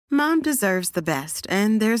Mom deserves the best,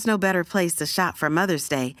 and there's no better place to shop for Mother's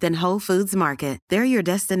Day than Whole Foods Market. They're your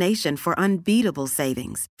destination for unbeatable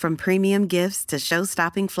savings, from premium gifts to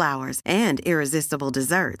show-stopping flowers and irresistible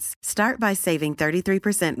desserts. Start by saving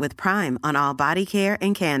 33% with Prime on all body care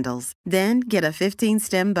and candles. Then get a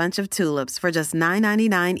 15-stem bunch of tulips for just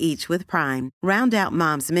 $9.99 each with Prime. Round out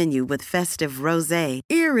Mom's menu with festive rosé,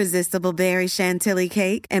 irresistible berry chantilly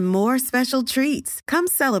cake, and more special treats. Come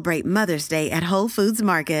celebrate Mother's Day at Whole Foods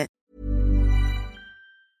Market.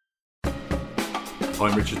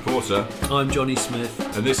 I'm Richard Porter. I'm Johnny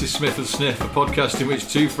Smith. And this is Smith and Sniff, a podcast in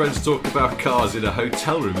which two friends talk about cars in a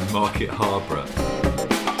hotel room in Market Harborough.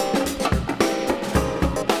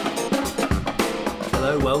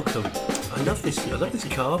 Hello, welcome. I love this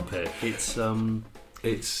carpet.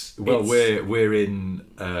 We're in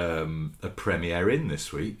a Premier Inn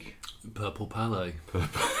this week. Purple Palais.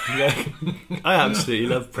 Yeah. I absolutely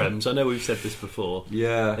love Prems. I know we've said this before.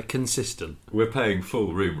 Yeah. They're consistent. We're paying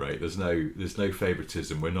full room rate. There's no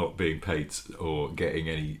favouritism. We're not being paid or getting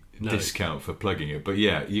any discount for plugging it. But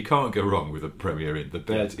yeah, you can't go wrong with a Premier Inn. The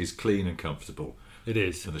bed is clean and comfortable. It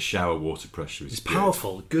is. And the shower water pressure is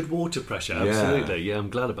powerful. Good water pressure, absolutely. Yeah, I'm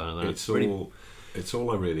glad about that. It's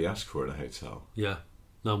all I really ask for in a hotel. Yeah.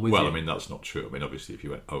 No, I'm with you. Well, I mean, that's not true. I mean, obviously, if you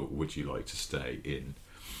went, oh, would you like to stay in,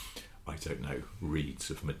 I don't know,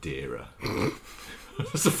 Reeds of Madeira?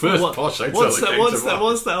 That's the first posh hotel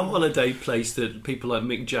what's that holiday place that people like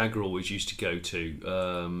Mick Jagger always used to go to?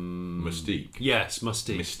 Mystique. Yes,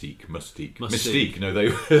 Mystique. Mystique. No,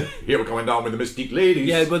 they here we're coming down with the Mystique ladies.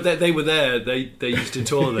 Yeah, but they were there. They used to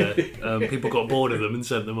tour there. People got bored of them and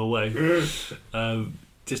sent them away.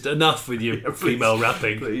 Just enough with your female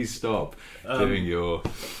rapping. Please stop doing your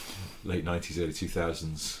late 90s, early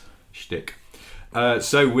 2000s shtick.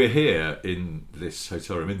 So we're here in this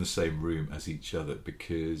hotel room, in the same room as each other,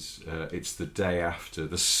 because it's the day after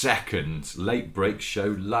the second Late Break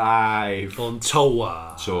show live on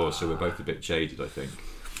tour. So we're both a bit jaded, I think.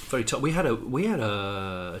 Very tough. We had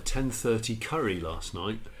a 10:30 curry last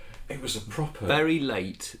night. It was a proper very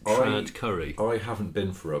late trad curry. I haven't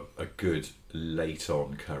been for a good late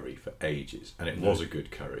on curry for ages, and it was a good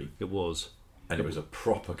curry. It was, and it was a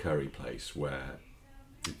proper curry place where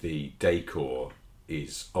the decor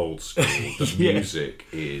is old school, the music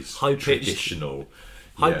is traditional,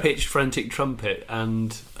 high-pitched frantic trumpet,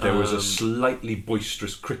 and there was a slightly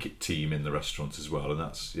boisterous cricket team in the restaurant as well, and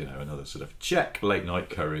that's another sort of check late night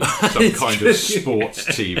curry, some kind of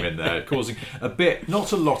sports team in there causing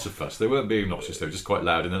not a lot of fuss. They weren't being obnoxious, they were just quite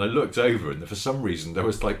loud. And then I looked over, and for some reason there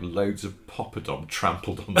was like loads of poppadom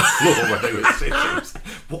trampled on the floor where they were sitting.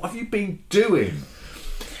 What have you been doing?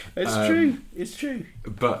 It's true.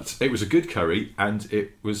 But it was a good curry, and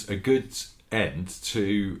it was a good end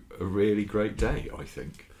to a really great day, I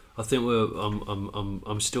think. I think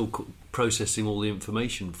I'm still processing all the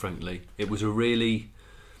information. Frankly, it was a really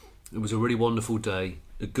wonderful day.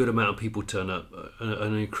 A good amount of people turned up.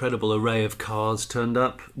 An incredible array of cars turned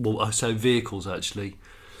up. Well, I say vehicles actually,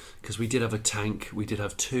 because we did have a tank. We did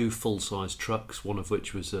have two full-size trucks, one of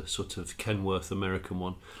which was a sort of Kenworth American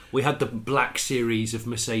one. We had the black series of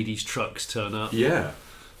Mercedes trucks turn up. Yeah.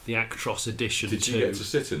 The Actros edition. Did you get to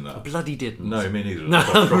sit in that? I bloody didn't. No, me neither. No,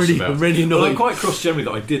 I'm really annoyed. Well, I'm quite cross generally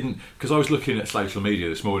that I didn't, because I was looking at social media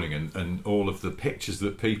this morning and all of the pictures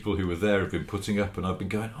that people who were there have been putting up, and I've been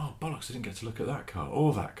going, oh bollocks, I didn't get to look at that car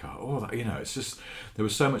or that car or that. It's just, there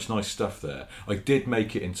was so much nice stuff there. I did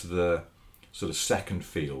make it into the sort of second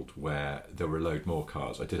field where there were a load more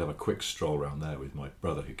cars. I did have a quick stroll around there with my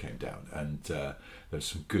brother who came down, and there was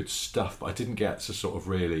some good stuff, but I didn't get to sort of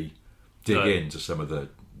really dig into some of the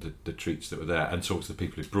treats that were there and talk to the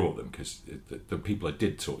people who brought them, because the people I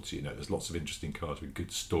did talk to, there's lots of interesting cars with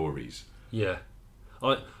good stories. Yeah,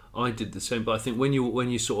 I did the same, but I think when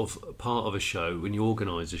you're sort of part of a show, when you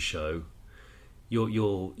organise a show,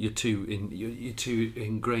 you're too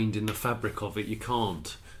ingrained in the fabric of it. You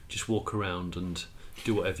can't just walk around and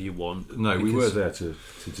do whatever you want. No, we were there to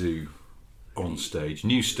do on stage,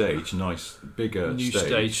 new stage, nice, bigger new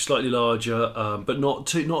stage, slightly larger, but not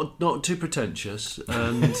too pretentious.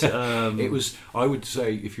 And it was, I would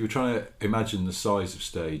say, if you were trying to imagine the size of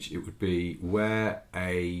stage, it would be where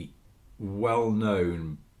a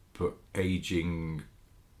well-known but aging,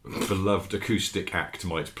 beloved acoustic act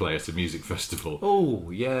might play at a music festival.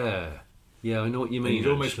 Oh yeah. Yeah, I know what you mean. And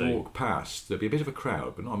you'd almost walk past. There'd be a bit of a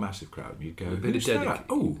crowd, but not a massive crowd. And you'd go, "Who's that?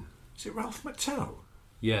 Oh, is it Ralph McTell?"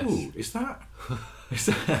 Yes. Ooh, is that? Is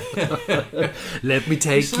that Let me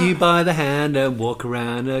take you by the hand and walk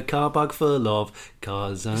around a car park full of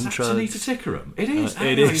cars and is that trucks. Tanita Tickerham? It is. It I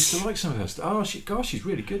is. used to like some of her stuff. Oh, she's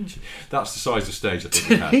really good. Isn't she? That's the size of stage I think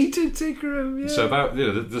we had. Tanita Tickerham, yeah. So about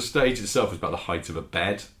the stage itself was about the height of a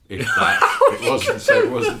bed. If that, it wasn't. So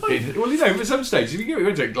it wasn't. Well, for some stages, if you go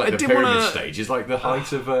into like the pyramid stage, it's like the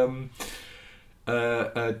height of an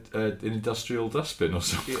industrial dustbin or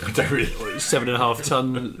something. I don't really. 7.5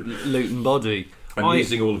 ton Luton body. I'm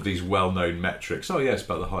using all of these well-known metrics. Oh yes,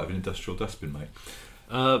 about the height of an industrial dustbin, mate.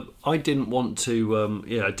 I didn't want to.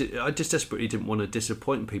 I just desperately didn't want to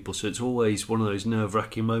disappoint people. So it's always one of those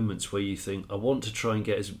nerve-wracking moments where you think, I want to try and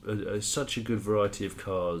get such a good variety of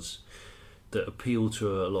cars that appeal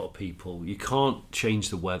to a lot of people. You can't change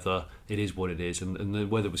the weather. It is what it is, and the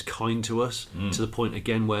weather was kind to us to the point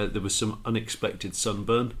again where there was some unexpected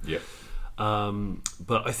sunburn. Yeah.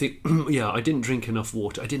 But I think, I didn't drink enough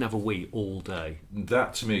water. I didn't have a wee all day.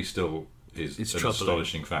 That to me still is an troubling.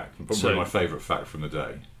 astonishing fact. Probably my favourite fact from the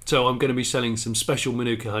day. So I'm going to be selling some special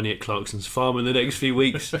Manuka honey at Clarkson's Farm in the next few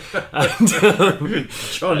weeks. And,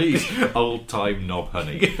 Johnny's old-time knob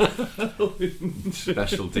honey.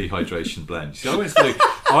 Special dehydration blend. See,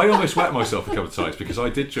 I almost wet myself a couple of times because I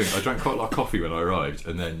drank quite a lot of coffee when I arrived,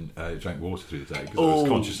 and then drank water through the day because I was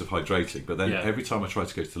conscious of hydrating. But then every time I tried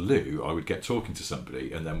to go to the loo, I would get talking to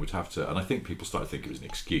somebody and then would have to, and I think people started to think it was an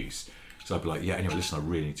excuse. So I'd be like, anyway, listen, I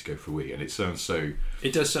really need to go for a wee. And it sounds so...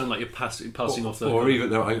 It does sound like you're passing off the... Or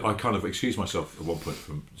even though I kind of excused myself at one point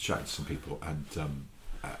from chatting to some people, and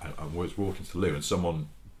I was walking to the loo and someone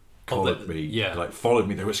followed me.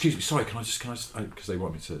 They were, excuse me, sorry, can I because they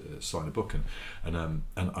want me to sign a book. And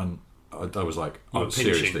I was like,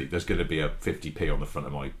 seriously, there's going to be a 50p on the front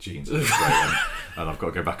of my jeans and I've got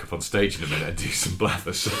to go back up on stage in a minute and do some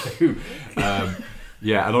blather. So...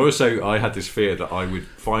 and I had this fear that I would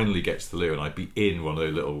finally get to the loo and I'd be in one of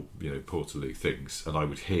those little, Portaloo things, and I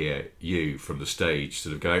would hear you from the stage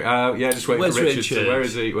sort of going, just waiting for Richard. Where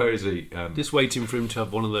is he? Just waiting for him to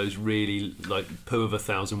have one of those really, like, poo of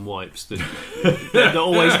 1,000 wipes that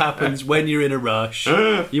always happens when you're in a rush.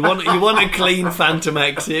 You want a clean phantom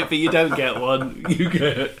exit, but you don't get one.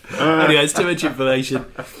 Anyway, it's too much information.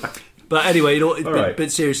 But anyway,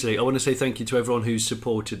 but seriously, I want to say thank you to everyone who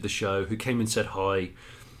supported the show, who came and said hi,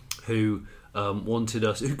 who wanted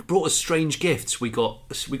us, who brought us strange gifts. We got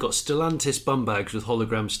Stellantis bum bags with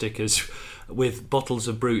hologram stickers with bottles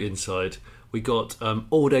of Brut inside. We got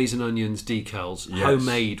All Days and Onions decals,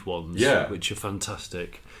 homemade ones, which are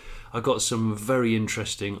fantastic. I got some very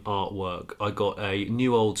interesting artwork. I got a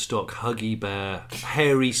new old stock Huggy Bear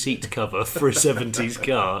hairy seat cover for a 70s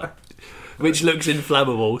car, which looks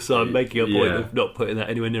inflammable, so I'm making a point of not putting that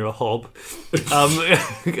anywhere near a hob.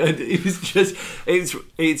 It was just,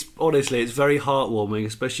 it's honestly, it's very heartwarming,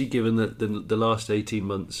 especially given that the last 18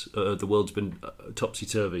 months the world's been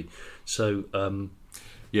topsy-turvy. So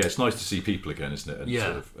it's nice to see people again, isn't it? And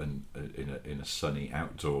sort of, and in a sunny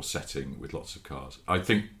outdoor setting with lots of cars. I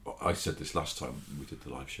think I said this last time we did the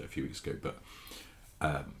live show a few weeks ago,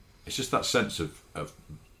 but it's just that sense of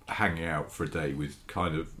hanging out for a day with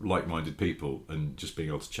kind of like-minded people and just being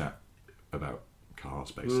able to chat about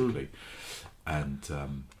cars, basically, and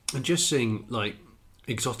just seeing like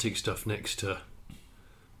exotic stuff next to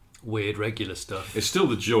weird regular stuff. It's still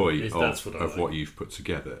the joy of what you've put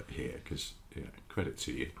together here, because credit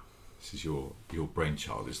to you. This is your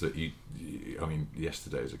brainchild. Is that you? I mean,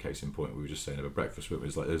 yesterday as a case in point, we were just saying over breakfast. It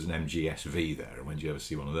was like there's an MGSV there, and when do you ever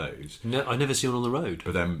see one of those? No, I never see one on the road.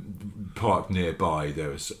 But then parked nearby, there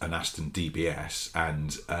was an Aston DBS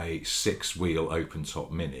and a 6-wheel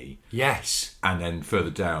open-top Mini. Yes. And then further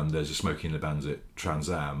down, there's a Smokey and the Bandit Trans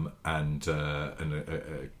Am and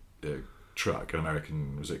a truck, an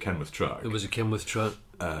American, was it a Kenworth truck? It was a Kenworth truck.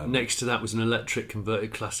 Next to that was an electric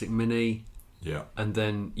converted classic Mini. Yeah. And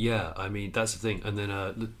then, I mean, that's the thing. And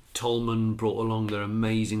then Tolman brought along their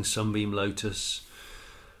amazing Sunbeam Lotus.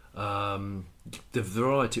 The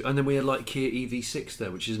variety. And then we had like Kia EV6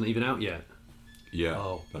 there, which isn't even out yet.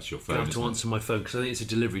 Yeah, that's your phone. I have to answer my phone because I think it's a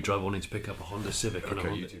delivery driver wanting to pick up a Honda Civic.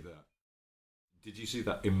 Okay, you do that. Did you see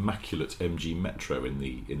that immaculate MG Metro in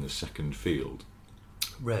the second field?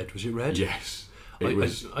 Red. Was it red? Yes.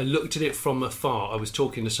 I looked at it from afar. I was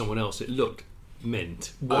talking to someone else. It looked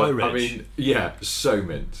mint. Why red? I mean, so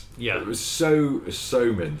mint. Yeah, it was so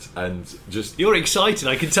mint, and just you're excited.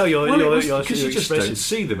 I can tell you're because you just don't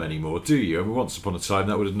see them anymore, do you? I mean, once upon a time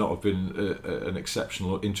that would not have been an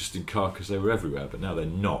exceptional or interesting car because they were everywhere, but now they're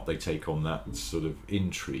not. They take on that sort of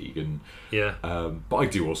intrigue, and but I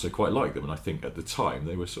do also quite like them, and I think at the time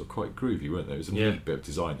they were sort of quite groovy, weren't they? It was a neat bit of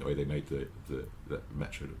design the way they made the the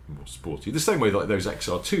Metro looked more sporty. The same way like those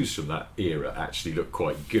XR2s from that era actually look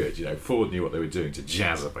quite good. You know, Ford knew what they were doing to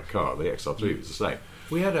jazz up a car. The XR3 was the same.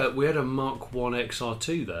 We had a Mark 1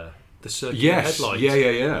 XR2 there. The circular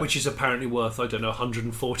headlight, which is apparently worth, I don't know,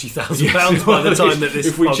 £140,000 by the time that this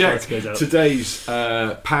if we podcast check goes out. Today's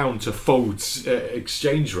pound to Fold's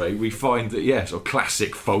exchange rate, we find that or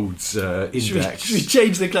classic Fold's index. Should we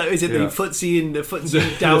change the is it the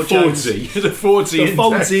FTSE Dow the Jones? The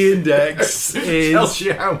Fodsy index is tells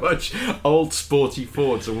you how much old sporty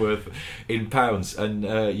Fords are worth in pounds, and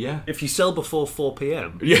if you sell before 4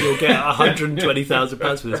 p.m, you'll get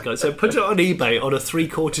 £120,000 for this guy. So put it on eBay on a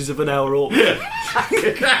 3/4 of an hour auction.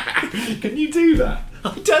 Can you do that?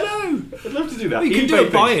 I don't know. I'd love to do that. Well, you can do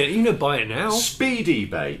it. Buy it. You can buy it now. Speed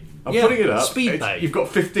eBay. I'm putting it up. Speedbay. You've got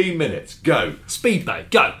 15 minutes. Go. Speedbay.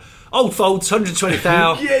 Go. Old Folds,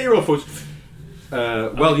 120,000. Yeah, you're old Folds.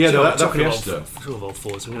 That Fiesta. Talking of old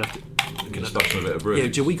Fords, I'm going to have to. I'm going to start a bit of brew.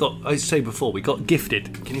 Yeah, we got. I said before, we got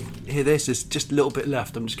gifted. Can you hear this? There's just a little bit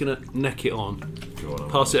left. I'm just going to neck it on.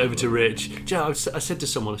 Pass it over to Rich. Joe, I said to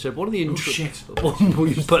someone, I said, one of the intrigues.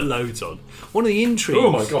 You put loads on. One of the intrigues.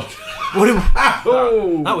 Oh my god.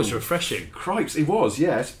 That was refreshing. Cripes, it was,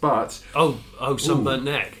 yes, but. Oh, sunburnt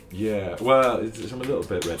neck. Yeah, well, I'm a little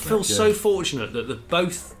bit red. I feel so fortunate that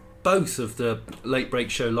both of the Late Break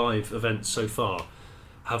Show Live events so far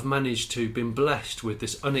have managed to been blessed with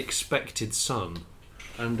this unexpected sun,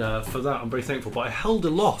 and for that I'm very thankful. But I held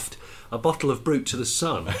aloft a bottle of Brut to the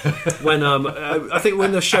sun when I think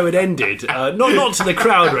when the show had ended, not to the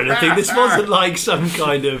crowd or anything. This wasn't like some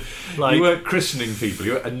kind of like you weren't christening people,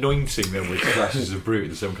 you were anointing them with glasses of Brut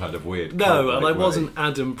in some kind of weird. No, and I wasn't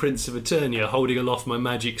Adam, Prince of Eternia, holding aloft my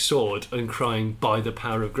magic sword and crying by the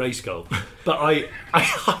power of Grayskull. But I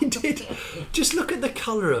did just look at the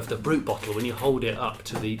colour of the Brut bottle when you hold it up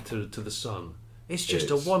to the sun. It's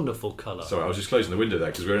just a wonderful colour. Sorry, I was just closing the window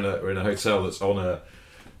there because we're in a hotel that's on a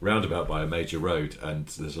roundabout by a major road, and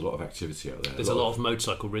there's a lot of activity out there. There's a lot of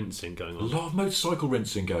motorcycle rinsing going on. A lot of motorcycle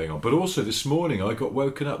rinsing going on. But also this morning I got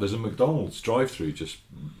woken up. There's a McDonald's drive-through just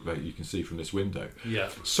you can see from this window. Yeah.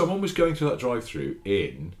 Someone was going through that drive-through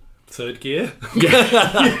in third gear. Yeah.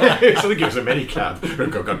 I think it was a minicab.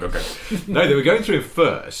 Go. No, they were going through it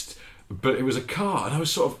first. But it was a car, and I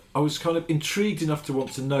was kind of intrigued enough to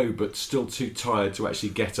want to know, but still too tired to actually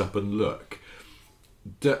get up and look.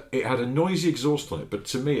 It had a noisy exhaust on it, but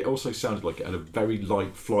to me it also sounded like it had a very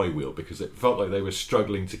light flywheel because it felt like they were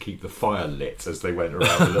struggling to keep the fire lit as they went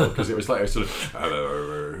around the hill because it was like a sort of.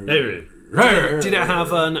 Did it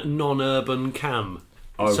have a non-urban cam?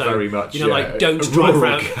 Oh, so, very much. Like don't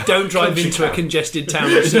drive into a congested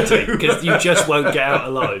town or city because you just won't get out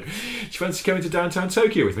alive. Do you fancy coming to downtown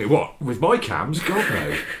Tokyo with me? What? With my cams? God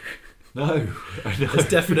no. No. There's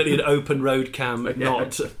definitely an open road cam,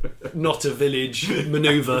 not a village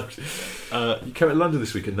manoeuvre. You came to London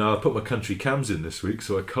this weekend. No, I put my country cams in this week,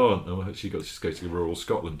 so I can't. I've actually got to just go to rural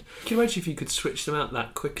Scotland. Can you imagine if you could switch them out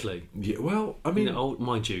that quickly? Yeah, well, I mean,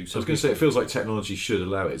 mind you. I was going to say, it feels like technology should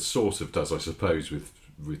allow it. It sort of does, I suppose, with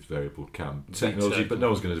variable cam technology, but no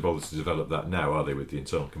one's going to bother to develop that now, are they, with the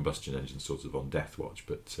internal combustion engine sort of on death watch?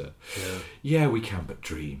 But we can but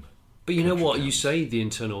dream. But you know what? You say the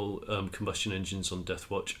internal combustion engines on death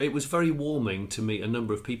watch. It was very warming to meet a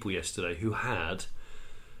number of people yesterday who had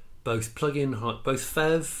both both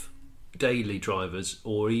PHEV daily drivers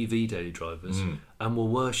or EV daily drivers, and were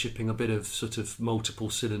worshipping a bit of sort of multiple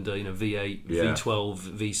cylinder, V8, V12,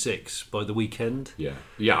 V6 by the weekend. Yeah.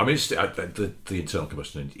 I mean, the internal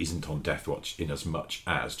combustion engine isn't on death watch in as much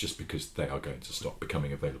as just because they are going to stop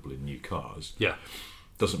becoming available in new cars. Yeah,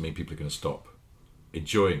 doesn't mean people are going to stop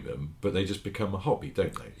enjoying them, but they just become a hobby,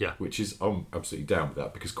 don't they? Yeah. Which is, I'm absolutely down with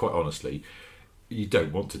that because quite honestly, you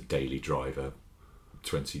don't want to daily drive a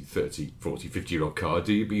 20, 30, 40, 50-year-old car,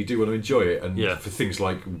 do you? But you do want to enjoy it, and for things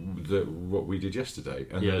like what we did yesterday,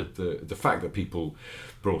 and the fact that people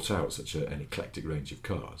brought out such an eclectic range of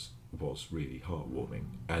cars was really heartwarming,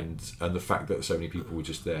 and the fact that so many people were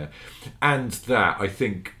just there, and that I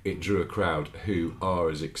think it drew a crowd who are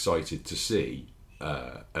as excited to see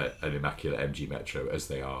an immaculate MG Metro as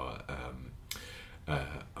they are I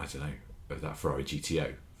don't know, that Ferrari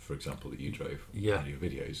GTO, for example, that you drove in your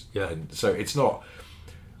videos. And so it's not,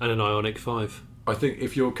 and an Ioniq 5. I think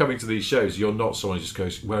if you're coming to these shows, you're not someone who just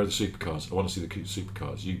goes, where are the supercars? I want to see the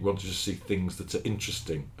supercars. You want to just see things that are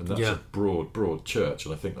interesting, and that's a broad church,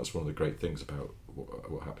 and I think that's one of the great things about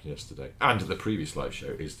what happened yesterday and at the previous live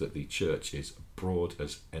show is that the church is broad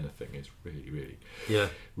as anything. It's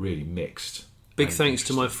really mixed. Big thanks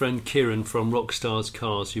to my friend Kieran from Rockstars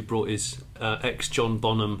Cars, who brought his ex-John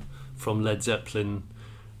Bonham from Led Zeppelin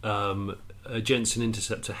Jensen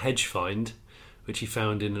Interceptor Hedgefind, which he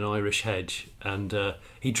found in an Irish hedge, and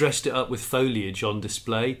he dressed it up with foliage on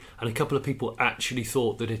display, and a couple of people actually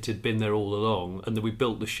thought that it had been there all along, and that we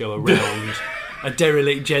built the show around a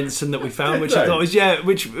derelict Jensen that we found, which I thought was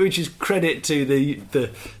which is credit to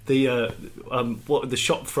the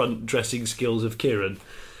shop front dressing skills of Kieran.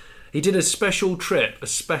 He did a special trip,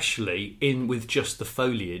 especially in with just the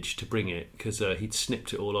foliage to bring it, because he'd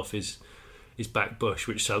snipped it all off his back bush,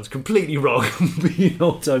 which sounds completely wrong, but you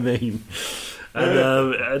know what I mean.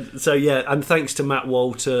 And so yeah, and thanks to Matt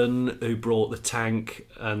Walton, who brought the tank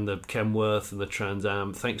and the Kenworth and the Trans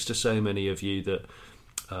Am. Thanks to so many of you that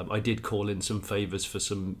I did call in some favours for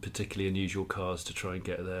some particularly unusual cars to try and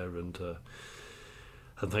get there, and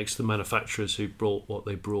thanks to the manufacturers who brought what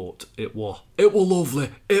they brought. It was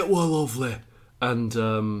lovely,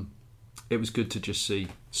 and it was good to just see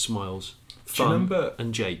smiles, fun,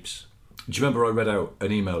 and japes. Do you remember I read out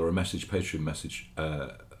an email or a message, Patreon message,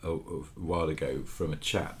 a while ago from a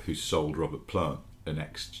chap who sold Robert Plant an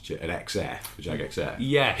XF, a Jag XF?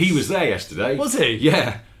 Yeah, he was there yesterday. Was he?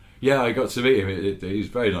 Yeah, I got to meet him. He was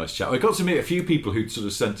a very nice chap. I got to meet a few people who sort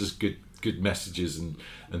of sent us good messages and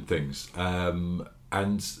things. And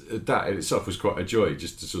that in itself was quite a joy,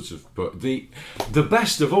 just to sort of put the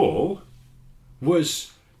best of all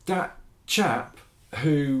was that chap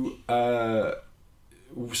who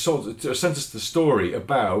sent us the story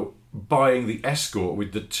about buying the Escort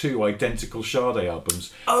with the 2 identical Sade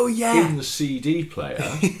albums. Oh yeah, in the CD player.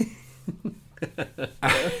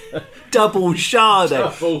 Double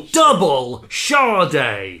Sade. Double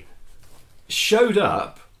Sade. Showed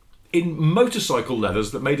up in motorcycle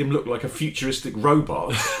leathers that made him look like a futuristic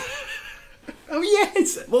robot. Oh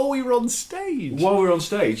yes, while we were on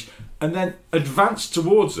stage. And then advanced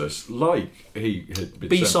towards us like he had been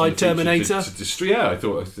B-side Terminator. Yeah, I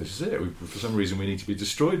thought, this is it. For some reason we need to be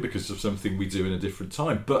destroyed because of something we do in a different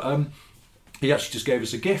time. But he actually just gave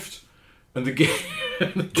us a gift. And the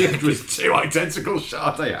gift was 2 identical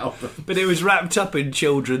Sade albums. But it was wrapped up in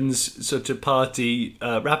children's sort of party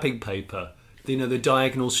wrapping paper. You know, the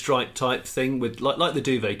diagonal stripe type thing with like the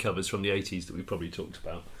duvet covers from the 80s that we probably talked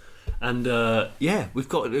about. And we've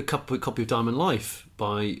got a copy of Diamond Life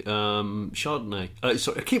by Chardonnay.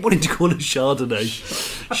 Sorry, I keep wanting to call it Chardonnay.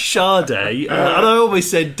 Sade. And I always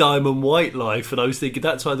said Diamond White Life, and I was thinking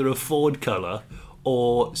that's either a Ford colour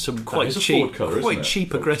or some quite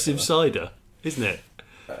cheap aggressive cider, isn't it?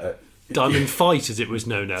 Diamond Fight, as it was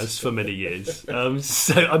known as for many years.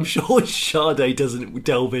 So I'm sure Sade doesn't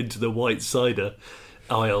delve into the white cider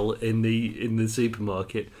aisle in the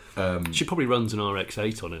supermarket. She probably runs an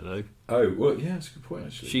RX-8 on it though. Oh well, yeah, that's a good point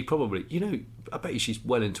actually. She probably, I bet you she's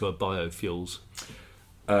well into her biofuels.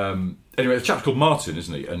 Anyway, the chap's called Martin,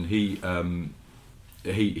 isn't he? And he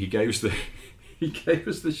gave us the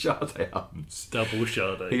Sade albums. Double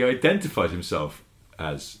Sade. He identified himself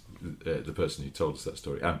as the person who told us that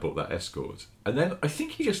story and bought that Escort, and then I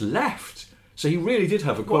think he just left. So he really did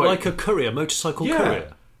have like a courier, motorcycle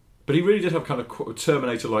courier. But he really did have kind of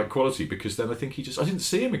Terminator-like quality, because then I think I didn't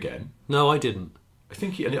see him again. No, I didn't. I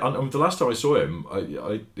think the last time I saw him,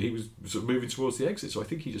 he was sort of moving towards the exit, so I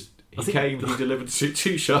think he delivered 2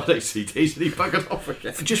 Sade CDs and he buggered off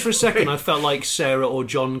again. Just for a second, I felt like Sarah or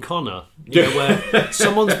John Connor, where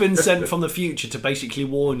someone's been sent from the future to basically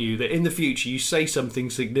warn you that in the future you say something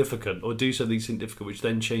significant or do something significant, which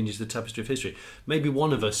then changes the tapestry of history. Maybe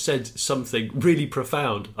one of us said something really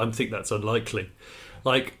profound. I think that's unlikely.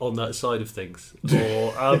 Like on that side of things,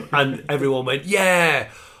 or and everyone went, yeah,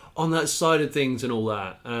 on that side of things and all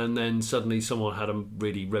that, and then suddenly someone had a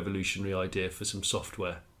really revolutionary idea for some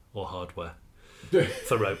software or hardware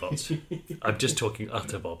for robots. I'm just talking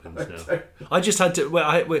utter bobbins now. I just had to.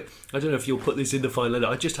 I don't know if you'll put this in the file later.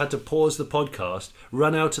 I just had to pause the podcast,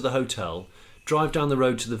 run out to the hotel, drive down the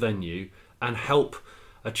road to the venue, and help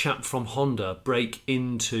a chap from Honda break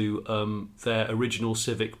into their original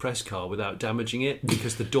Civic press car without damaging it,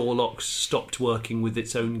 because the door locks stopped working with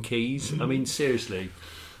its own keys. I mean, seriously,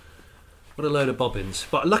 what a load of bobbins.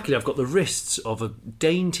 But luckily I've got the wrists of a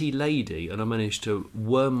dainty lady, and I managed to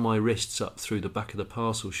worm my wrists up through the back of the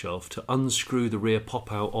parcel shelf to unscrew the rear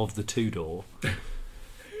pop-out of the 2-door.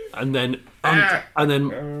 And then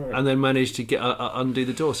managed to get undo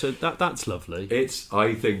the door. So that's lovely.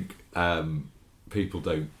 I think people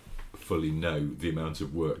don't fully know the amount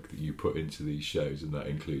of work that you put into these shows, and that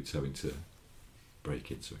includes having to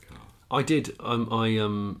break into a car. I did.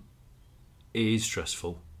 It is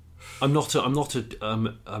stressful. I'm not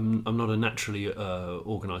a naturally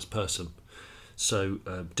organised person, so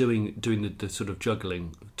doing the sort of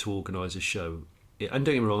juggling to organise a show. And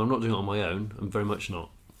don't get me wrong, I'm not doing it on my own. I'm very much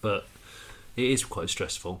not, but it is quite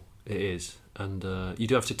stressful. It is, And you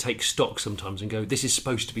do have to take stock sometimes and go, this is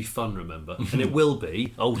supposed to be fun, remember? And it will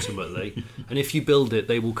be, ultimately. And if you build it,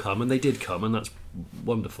 they will come. And they did come, and that's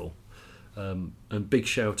wonderful. And big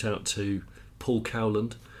shout out to Paul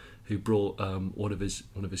Cowland, who brought one of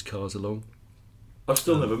his cars along. I've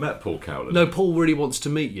still never met Paul Cowland. No, Paul really wants to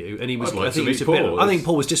meet you, and he was. I'd like I think to meet Paul. I think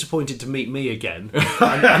Paul was disappointed to meet me again,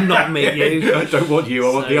 and not meet you. I don't want you.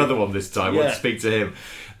 I want the other one this time. I want Yeah. to speak to him.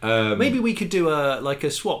 Maybe we could do a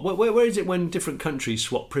swap. Where is it when different countries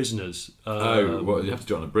swap prisoners? Well, you have to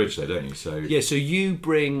do it on a bridge, though, don't you? So Yeah, so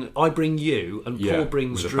I bring you, and yeah, Paul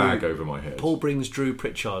brings with Drew. a bag over my head. Paul brings Drew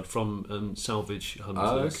Pritchard from Salvage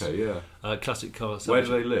Hunters. Oh, okay, yeah. Classic car. Where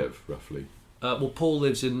do they live, roughly? Well, Paul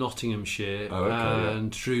lives in Nottinghamshire, Oh, okay, yeah.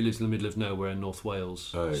 and Drew lives in the middle of nowhere in North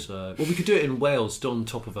Wales. Oh. So, well, we could do it in Wales, on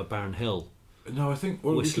top of a barren hill. No, I think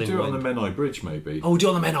we could Whistling do it on the Wind. Menai Bridge, maybe. Oh, we'll do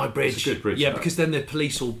it on the Menai Bridge. It's a good bridge, Yeah, that. because then the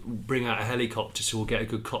police will bring out a helicopter, so we'll get a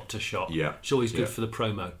good copter shot. Yeah. It's always good Yeah. for the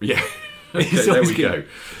promo. Yeah. It's Okay, there always we good. go.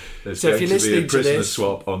 There's So if going you're to be a listening to prisoner this-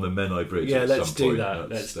 swap on the Menai Bridge. Yeah, at let's some do point. that.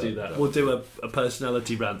 Let's Let's do that. We'll do a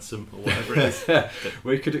personality ransom or whatever it is.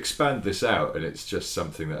 We could expand this out, and it's just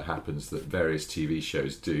something that happens that various TV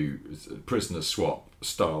shows do, prisoner swap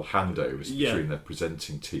style handovers Yeah. between their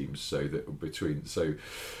presenting teams. So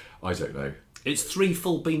I don't know. It's 3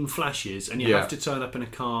 full beam flashes, and you Yeah. have to turn up in a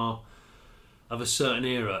car of a certain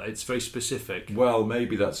era. It's very specific. Well,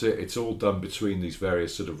 maybe that's it. It's all done between these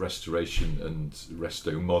various sort of restoration and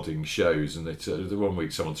resto modding shows, and the one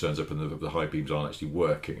week someone turns up and the high beams aren't actually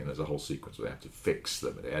working, and there's a whole sequence where they have to fix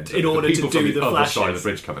them, and it ends In up with order the to people from do the the other flashes. side of the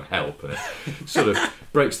bridge come and help, and it sort of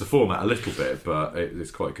breaks the format a little bit, but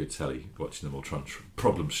it's quite good telly watching them all try and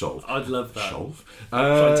problem solve. I'd love that. Solve.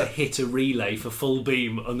 Trying to hit a relay for full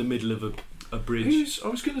beam on the middle of a bridge. I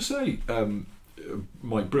was going to say,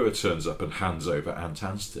 Mike Brewer turns up and hands over Ant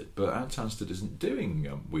Anstead, but Ant Anstead isn't doing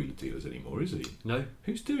Wheeler Dealers anymore, is he? No,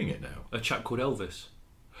 Who's doing it now? a chap called Elvis.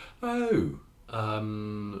 Oh,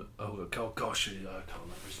 Gosh, I can't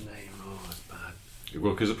remember his name. Oh, that's bad.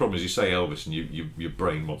 well, because the problem is you say Elvis and your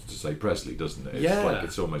brain wants to say Presley, doesn't it? It's Yeah. like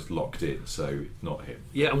it's almost locked in, so not him.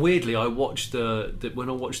 Yeah, and weirdly, I watched when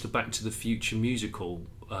I watched the Back to the Future musical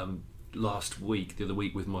last week, the other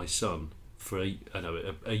week with my son for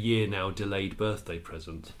a year now delayed birthday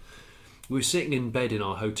present. We were sitting in bed in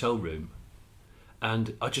our hotel room,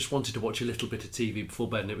 and I just wanted to watch a little bit of TV before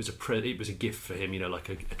bed, and it was a gift for him, like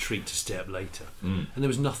a treat to stay up later. And there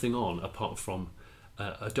was nothing on apart from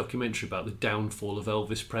a documentary about the downfall of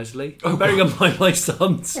Elvis Presley. Bearing in mind my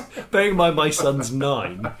son's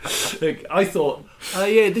 9, I thought,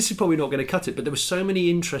 this is probably not going to cut it. But there were so many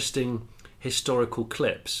interesting historical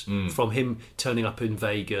clips from him turning up in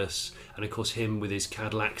Vegas, and of course him with his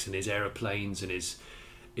Cadillacs and his aeroplanes and his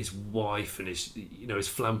wife and his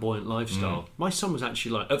flamboyant lifestyle. My son was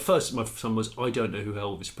actually like, at first my son was, I don't know who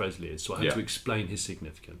Elvis Presley is, so I had to explain his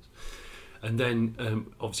significance. And then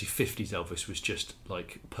obviously 50s Elvis was just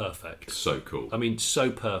like perfect. So cool. I mean, so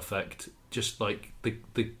perfect, just like the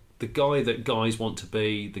guy that guys want to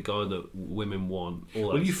be, the guy that women want. All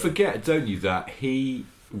that Well, you stuff. forget, don't you, that he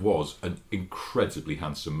was an incredibly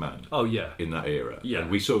handsome man. Oh yeah, In that era. Yeah. And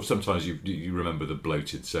we sort of sometimes you remember the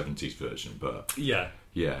bloated 70s version, but yeah.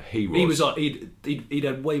 yeah, he was. He was like he'd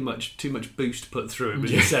had too much boost put through him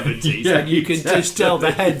in the 70s, Yeah, and you could just tell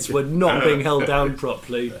the heads were not being held down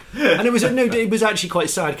properly. And it was actually quite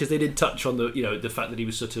sad because they did touch on the fact that he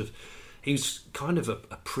was kind of a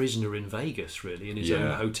prisoner in Vegas, really, in his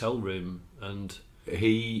own hotel room. And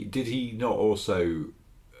Did he not also?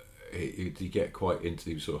 Did he get quite into?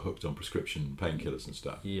 He was sort of hooked on prescription painkillers and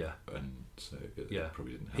stuff. yeah, And so it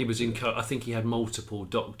probably didn't help. he was I think he had multiple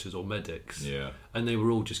doctors or medics. Yeah. And they were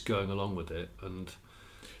all just going along with it. And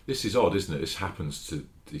This is odd, isn't it? This happens to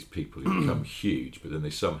these people who become huge, but then they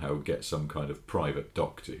somehow get some kind of private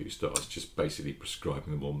doctor who starts just basically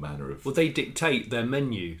prescribing them all manner of. well, they dictate their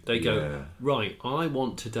menu. They go, Yeah. right, I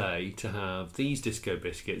want today to have these disco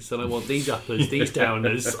biscuits, then I want these uppers, these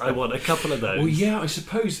downers, I want a couple of those. Well, yeah, I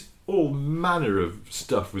suppose all manner of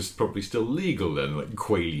stuff was probably still legal then, like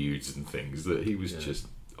Quaaludes and things, that he was just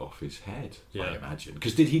off his head, I Yeah. imagine.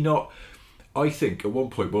 Because did he not... I think at one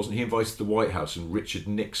point, wasn't he invited to the White House and Richard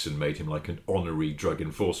Nixon made him like an honorary drug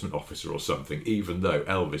enforcement officer or something, even though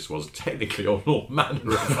Elvis was technically on all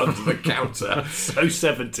manner of under-the-counter So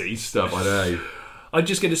 70s. stuff. I know. I'm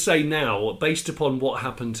just going to say now, based upon what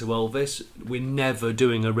happened to Elvis, we're never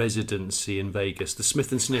doing a residency in Vegas. The Smith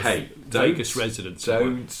 & Sniff Vegas residency.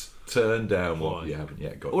 Don't turn down what Why? you haven't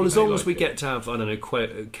yet got. Well, You as may long as like we it. get to have, I don't know,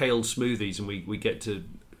 kale smoothies, and we get to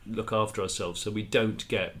look after ourselves so we don't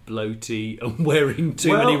get bloaty and wearing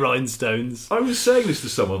too many rhinestones. I was saying this to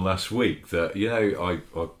someone last week that,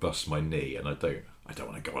 I bust my knee, and I don't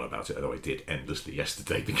want to go on about it, although I did endlessly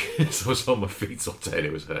yesterday because I was on my feet all day and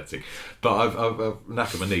it was hurting. But I've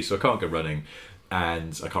knackered my knee, so I can't go running,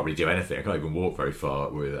 and I can't really do anything. I can't even walk very far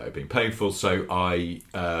without it being painful. So I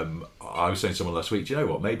was saying to someone last week, do you know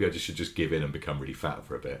what? Maybe I should just give in and become really fat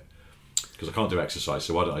for a bit. Because I can't do exercise,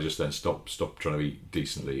 so why don't I just then stop trying to eat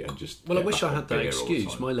decently and just... Well, I wish I had that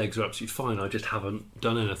excuse. My legs are absolutely fine. I just haven't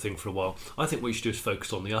done anything for a while. I think we should just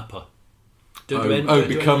focus on the upper.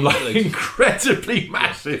 Become incredibly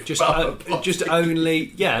massive. Just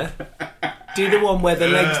only, do the one where the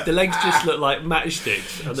legs just look like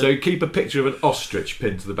matchsticks. And so keep a picture of an ostrich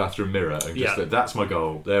pinned to the bathroom mirror, and just that's my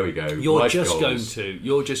goal. There we go. You're just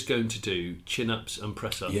going to do chin-ups and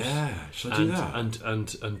press-ups. Yeah, should I do that?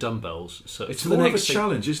 And dumbbells. So it's more of a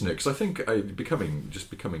challenge, isn't it? Because I think becoming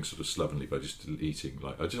sort of slovenly by just eating.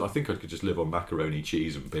 I think I could just live on macaroni,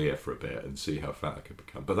 cheese, and beer for a bit and see how fat I could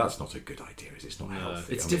become. But that's not a good idea. It's not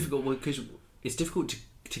healthy. It's difficult because it's difficult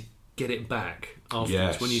to get it back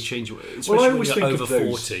afterwards when you change, especially when you're over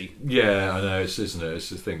 40. Yeah, I know, isn't it? It's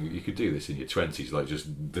the thing. You could do this in your 20s, like just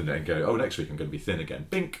then go, next week I'm going to be thin again.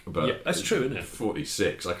 Bink. But that's true, isn't it?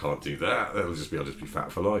 46, I can't do that. I'll just be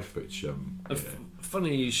fat for life. Which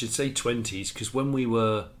funny you should say 20s, because when we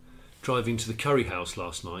were driving to the curry house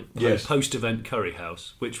last night, post-event curry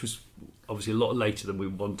house, which was obviously a lot later than we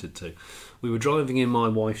wanted to, we were driving in my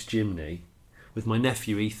wife's Jimny with my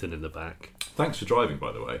nephew Ethan in the back. Thanks for driving,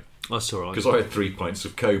 by the way. That's all right. Because I had 3 pints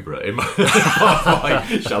of Cobra in my.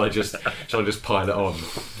 Shall I just pile it on?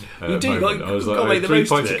 You do. I was like, 3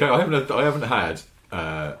 pints of Cobra. I haven't had.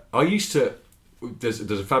 I used to. There's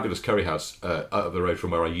a fabulous curry house up the road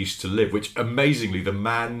from where I used to live, which amazingly the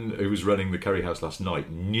man who was running the curry house last night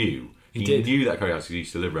knew. He knew that curry house because he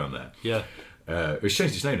used to live around there. Yeah. It's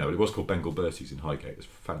changed its name now, but it was called Bengal Bertie's in Highgate. It's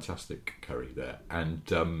fantastic curry there,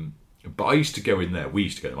 and. But I used to go in there. We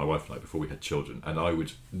used to go in there, my wife and I, before we had children, and I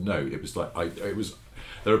would know it was like there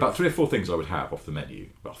were about 3 or 4 things I would have off the menu.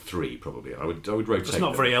 Well, 3 probably. I would rotate. It's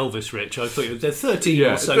not very Elvis rich. I thought there were 13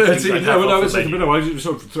 or so 13, things.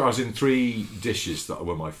 I was in 3 dishes that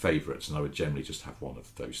were my favourites, and I would generally just have one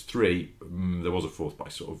of those 3. There was a 4th, but I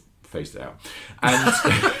sort of phased it out. And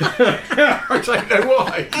I don't know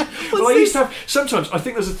why. But I used to have. Sometimes I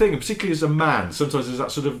think there's a thing, particularly as a man. Sometimes there's that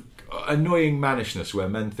sort of annoying mannishness where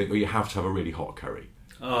men think, you have to have a really hot curry.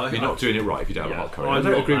 You're not doing it right if you don't have a hot curry. I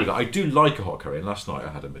don't agree with that. I do like a hot curry, and last night I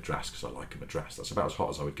had a madras because I like a madras. That's about as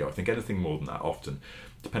hot as I would go. I think anything more than that, often,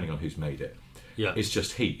 depending on who's made it, it's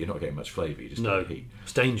just heat. You're not getting much flavour. You just get heat.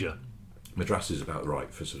 It's danger. Madras is about right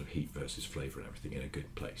for sort of heat versus flavour and everything in a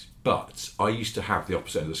good place. But I used to have the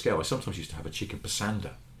opposite end of the scale. I sometimes used to have a chicken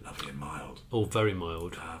pasanda. Lovely and mild. Oh, very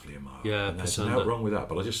mild. Lovely and mild. Yeah, and there's nothing wrong with that,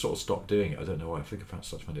 but I just sort of stopped doing it. I don't know why. I think I found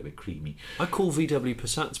it a bit creamy. I call VW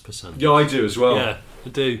Passats Passanda. Yeah, I do as well. Yeah, I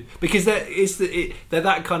do. Because they're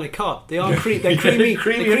that kind of car. They are they're creamy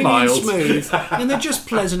and smooth, and they're just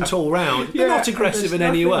pleasant all round. They're not aggressive in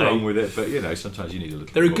any way. There's nothing wrong with it, but sometimes you need a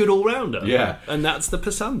little. They're a good all-rounder. Yeah, and that's the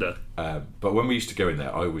Passanda. But when we used to go in there,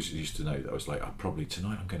 I always used to know that I was like, probably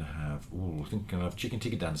tonight I'm going to have. I think I'm going to have chicken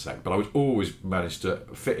tikka dansak. But I would always manage to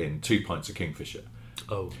fit in 2 pints of Kingfisher.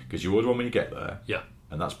 Oh, because you order one when you get there. Yeah.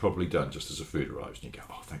 And that's probably done just as the food arrives, and you go,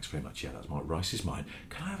 thanks very much. Yeah, that's my rice is mine.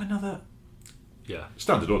 Can I have another? Yeah.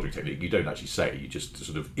 Standard ordering technique. You don't actually say. You just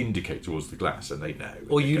sort of indicate towards the glass, and they know.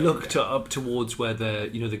 Or you look up towards where the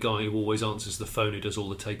guy who always answers the phone, who does all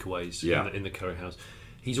the takeaways in the curry house.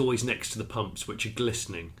 He's always next to the pumps, which are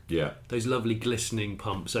glistening. Yeah. Those lovely glistening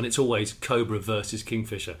pumps. And it's always Cobra versus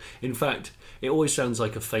Kingfisher. In fact, it always sounds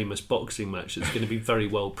like a famous boxing match that's going to be very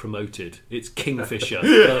well promoted. It's Kingfisher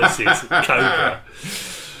versus Cobra.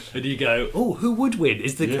 And you go, who would win?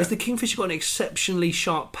 Has the Kingfisher got an exceptionally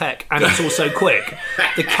sharp peck and it's also quick?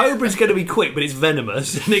 The Cobra's going to be quick, but it's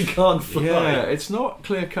venomous and it can't fly. Yeah, it's not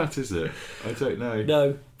clear cut, is it? I don't know.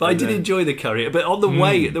 No, but I did enjoy the curry. But on the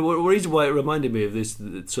way, the reason why it reminded me of this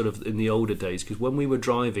sort of in the older days, because when we were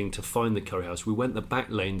driving to find the curry house, we went the back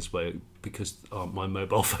lanes way because my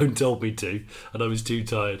mobile phone told me to, and I was too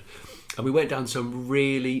tired. And we went down some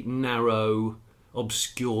really narrow,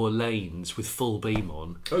 obscure lanes with full beam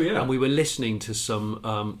on. Oh yeah. And we were listening to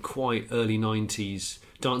some quite early 90s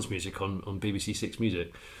dance music on BBC Six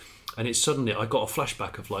Music. And it's suddenly, I got a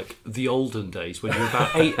flashback of like the olden days when you were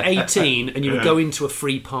about 18 and you would go into a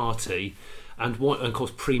free party and of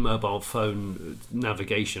course pre-mobile phone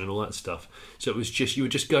navigation and all that stuff. So it was just, you were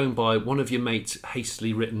just going by one of your mates'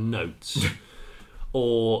 hastily written notes.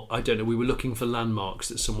 Or, I don't know, we were looking for landmarks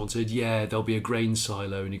that someone said, there'll be a grain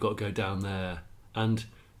silo and you've got to go down there. And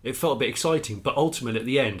It felt a bit exciting, but ultimately at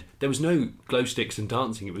the end there was no glow sticks and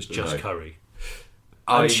dancing. It was just curry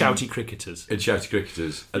and shouty cricketers.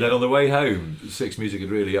 And then on the way home, Six Music had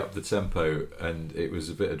really upped the tempo, and it was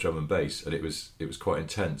a bit of drum and bass, and it was quite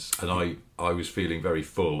intense. And I was feeling very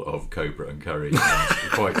full of Cobra and curry,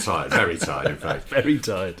 and quite tired, very tired, in fact, very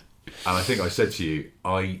tired. And I think I said to you,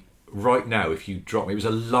 right now, if you drop me, it was a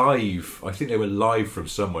live. I think they were live from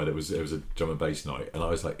somewhere. It was a drum and bass night, and I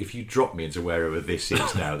was like, if you drop me into wherever this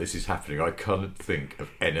is now, this is happening. I can't think of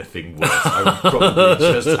anything worse. I would probably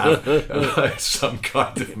just have some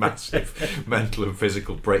kind of massive mental and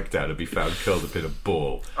physical breakdown and be found curled up in a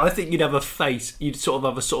ball. I think you'd have a face. You'd sort of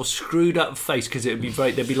have a sort of screwed up face because it would be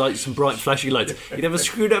very. There'd be like some bright flashing lights. You'd have a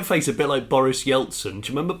screwed up face, a bit like Boris Yeltsin.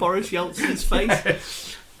 Do you remember Boris Yeltsin's face?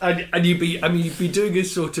 Yes. And you'd be doing a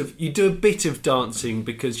sort of, you do a bit of dancing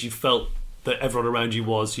because you felt that everyone around you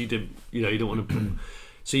was, you don't want to,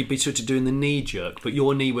 so you'd be sort of doing the knee jerk, but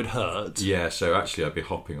your knee would hurt. Yeah, so actually I'd be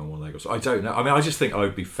hopping on one leg or so. I don't know. I mean, I just think I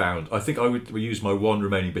would be found. I think I would use my one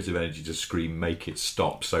remaining bit of energy to scream, "Make it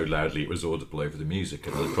stop!" so loudly it was audible over the music,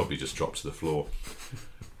 and I'd probably just drop to the floor.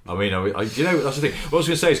 I mean, that's the thing. What I was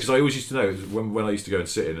going to say is because I always used to know when I used to go and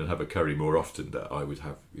sit in and have a curry more often that I would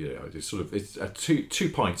have, it's sort of two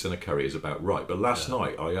pints and a curry is about right. But last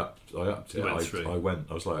night I upped it. I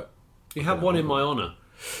was like, you had one in my honour.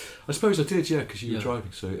 I suppose I did, yeah, because you were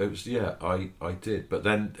driving. So it was, I did. But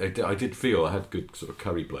then I did feel I had good sort of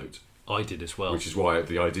curry bloat. I did as well. Which is why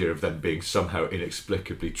the idea of them being somehow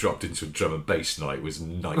inexplicably dropped into a drum and bass night was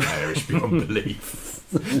nightmarish beyond belief.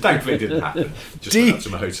 Thankfully it didn't happen. Just went up to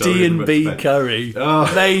my hotel room. D&B curry.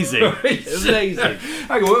 Oh. Amazing. Amazing.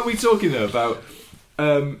 Hang on, what are we talking there about?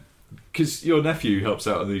 Because your nephew who helps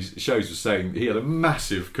out on these shows was saying he had a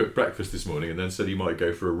massive cooked breakfast this morning and then said he might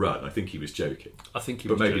go for a run. I think he was joking. I think he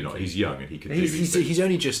was joking. But maybe not. He's young and he can do these things. He's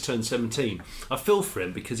only just turned 17. I feel for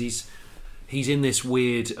him because he's in this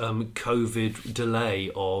weird COVID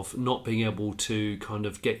delay of not being able to kind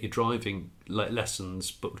of get your driving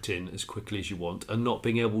lessons booked in as quickly as you want, and not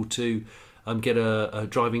being able to get a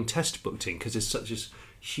driving test booked in because there's such a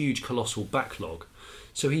huge colossal backlog.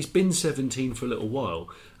 So he's been 17 for a little while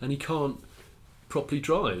and he can't properly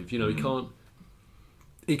drive. He can't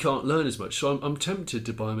learn as much. So I'm tempted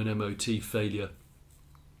to buy him an MOT failure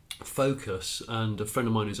Focus, and a friend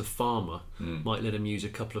of mine who's a farmer might let him use a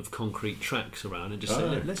couple of concrete tracks around and just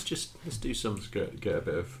say, let's do some. Let's get a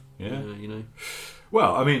bit of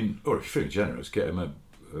Well, I mean, or if you're feeling generous, get him a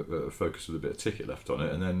Focus with a bit of ticket left on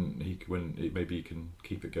it, and then maybe he can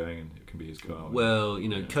keep it going, and it can be his car. Well,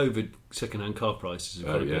 COVID second-hand car prices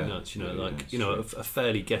have got a bit nuts. A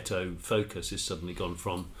fairly ghetto Focus has suddenly gone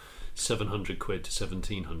from 700 quid to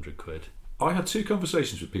 1,700 quid. I had two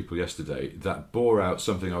conversations with people yesterday that bore out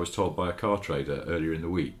something I was told by a car trader earlier in the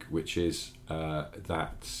week, which is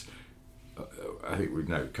that I think we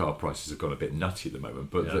know car prices have gone a bit nutty at the moment,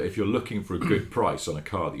 but that if you're looking for a good price on a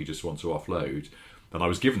car that you just want to offload, and I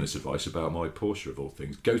was given this advice about my Porsche of all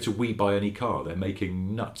things, go to We Buy Any Car. They're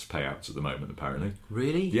making nuts payouts at the moment, apparently.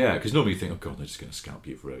 Really? Yeah, because normally you think, oh God, they're just going to scalp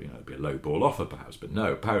you for it'd be a low ball offer perhaps, but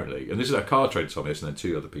no, apparently. And this is a car trader told me this, and then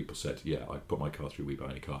two other people said, yeah, I put my car through We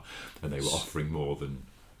Buy Any Car, and they were offering more than.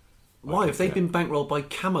 Why? Have they been bankrolled by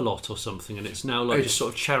Camelot or something, and it's now just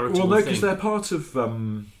sort of charitable? Well, no, because they're part of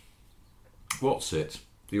the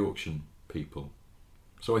auction people.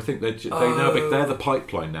 So I think they're the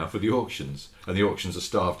pipeline now for the auctions, and the auctions are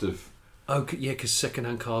starved of. Oh yeah, because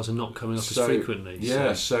second-hand cars are not coming up as frequently.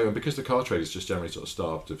 Yeah, and because the car trade is just generally sort of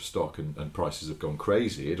starved of stock, and prices have gone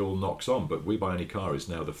crazy, it all knocks on. But We Buy Any Car is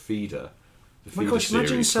now the feeder. Oh my gosh!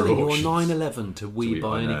 Imagine selling your 911 to We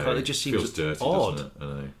Buy Any Car. It just seems dirty, odd. Doesn't it? I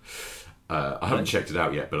know. I haven't checked it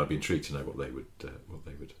out yet, but I'd be intrigued to know what they would.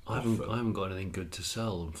 I haven't got anything good to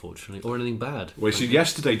sell, unfortunately, or anything bad. Well, see,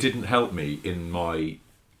 yesterday didn't help me in my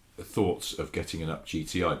thoughts of getting an Up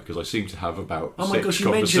GTI, because I seem to have about six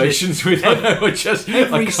conversations with every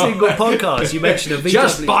single podcast. You mention a VW.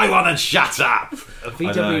 Just buy one and shut up. A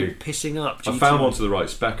VW pissing up. GTI. I found one to the right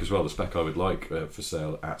spec as well. The spec I would like for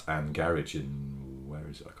sale at Anne Garage in, where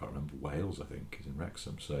is it? I can't remember. Wales, I think, is in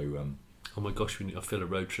Wrexham. So. Oh my gosh! I feel a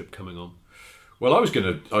road trip coming on. Well,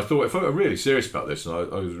 I thought if I'm really serious about this, and I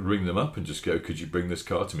would ring them up and just go, could you bring this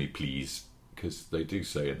car to me, please? Because they do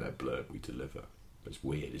say in their blurb, we deliver. It's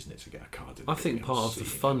weird, isn't it, to get a car delivered? I think part of the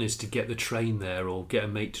fun is to get the train there or get a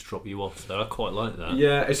mate to drop you off there. I quite like that.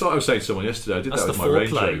 Yeah, it's like I was saying to someone yesterday. I did that with my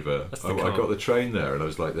Range Rover. I got the train there, and I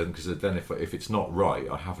was like, because then if it's not right,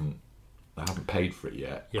 I haven't paid for it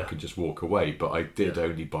yet. I can just walk away. But I did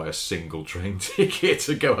only buy a single train ticket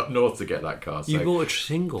to go up north to get that car. So you bought a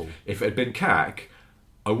single? If it had been CAC,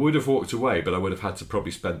 I would have walked away, but I would have had to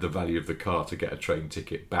probably spend the value of the car to get a train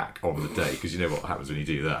ticket back on the day, because you know what happens when you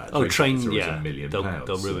do that. Train, £1 million.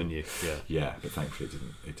 They'll ruin you. Yeah, but thankfully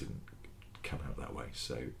it didn't come out that way.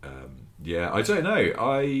 So I don't know.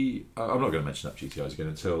 I'm not going to mention up GTIs again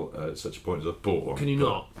until such a point as I've bought one. Can you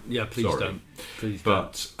not? Yeah, please don't. Please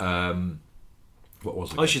don't. But what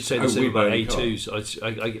was it? I should say the same about A2s.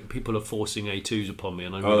 I get people are forcing A2s upon me,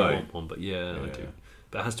 and I really want one. But I do.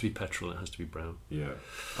 But it has to be petrol. And it has to be brown. Yeah.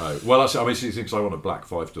 Well, I mean, since I want a black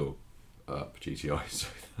 5-door GTI, so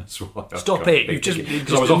that's why. Stop it! You just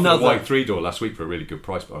because I was offered a white 3-door last week for a really good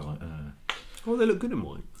price, but I was like, Oh, they look good in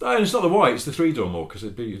white. No, it's not the white; it's the 3-door more, because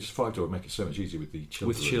it'd be just 5-door would make it so much easier with the children.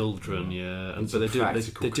 With children, yeah. But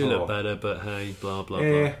they do look better. But hey, blah blah blah.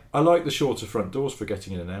 Yeah, I like the shorter front doors for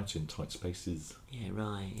getting in and out in tight spaces. Yeah,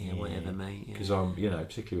 right. Yeah, whatever, mate. Because I'm,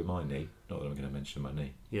 particularly with my knee. Not that I'm going to mention my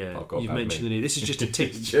knee. Yeah, you've mentioned the knee. This is just a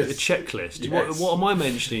checklist. Yes. What am I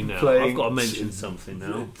mentioning now? I've got to mention something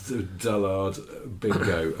now. Dullard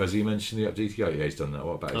bingo. Has he mentioned the up GTI? Yeah, he's done that.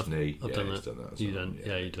 What about his knee? I've done that. He's done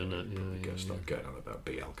that. You've done that. I'm going to start going on about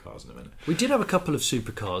BL cars in a minute. We did have a couple of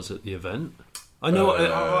supercars at the event. I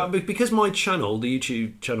know because my channel, the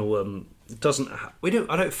YouTube channel, doesn't. I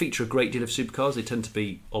don't feature a great deal of supercars. They tend to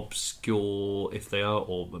be obscure if they are,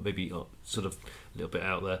 or maybe sort of a little bit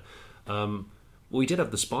out there. We did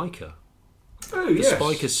have the Spiker. Oh, the yes.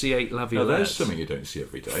 Spiker C8 La Violette. That's something you don't see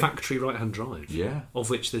every day. Factory right-hand drive. Yeah. Of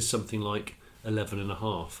which there's something like 11 and a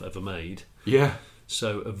half ever made. Yeah.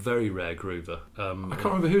 So a very rare groover. I can't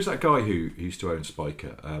remember who's that guy who used to own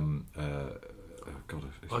Spiker.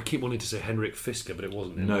 I keep wanting to say Henrik Fisker, but it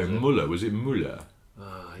wasn't him. No, Muller. Was it Muller?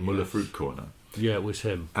 Muller Fruit Corner. Yeah, it was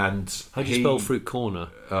him. And how do you spell Fruit Corner?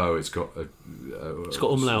 Oh, it's got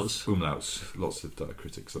umlauts. Umlauts, lots of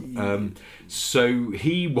diacritics. So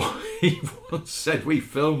he once said we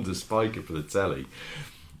filmed a Spiker for the telly,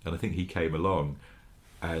 and I think he came along,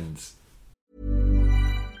 and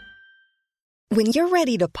when you're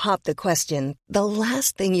ready to pop the question, the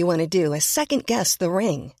last thing you want to do is second guess the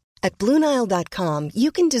ring. At BlueNile.com,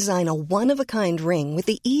 you can design a one-of-a-kind ring with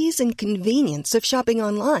the ease and convenience of shopping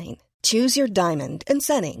online. Choose your diamond and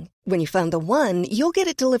setting. When you find the one, you'll get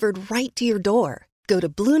it delivered right to your door. Go to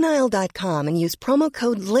BlueNile.com and use promo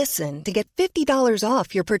code LISTEN to get $50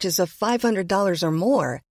 off your purchase of $500 or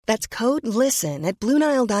more. That's code LISTEN at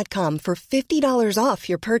BlueNile.com for $50 off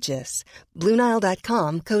your purchase.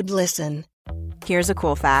 BlueNile.com, code LISTEN. Here's a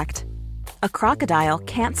cool fact. A crocodile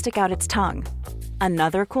can't stick out its tongue.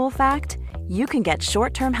 Another cool fact, you can get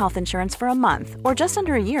short-term health insurance for a month or just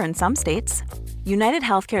under a year in some states. United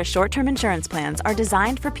Healthcare short-term insurance plans are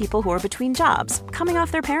designed for people who are between jobs, coming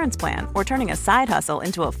off their parents' plan, or turning a side hustle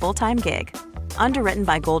into a full-time gig. Underwritten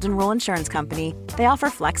by Golden Rule Insurance Company, they offer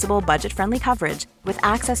flexible, budget-friendly coverage with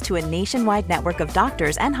access to a nationwide network of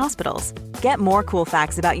doctors and hospitals. Get more cool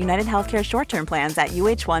facts about United Healthcare short-term plans at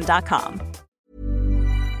uh1.com.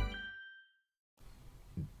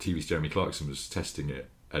 TV's Jeremy Clarkson was testing it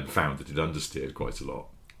and found that it understeered quite a lot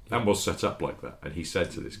and was set up like that. And he said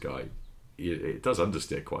to this guy, it does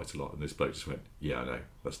understeer quite a lot. And this bloke just went, yeah, I know,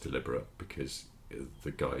 that's deliberate, because the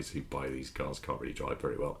guys who buy these cars can't really drive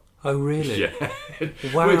very well. Oh, really? Yeah.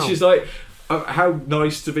 Wow. Which is like, how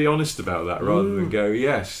nice to be honest about that, rather than go,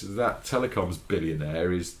 yes, that telecoms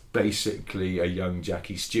billionaire is basically a young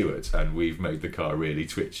Jackie Stewart and we've made the car really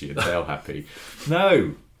twitchy and tail happy.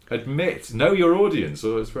 No. Know your audience.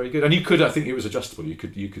 Oh, it's very good. And you could, I think it was adjustable. You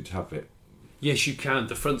could have it. Yes, you can.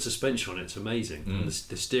 The front suspension on it's amazing. And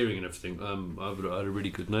the steering and everything. I had a really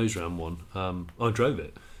good nose round one. I drove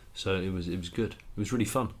it, so it was good. It was really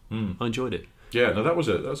fun. I enjoyed it. Yeah, no, that was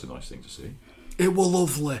a nice thing to see. It was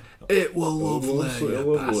lovely. It was lovely.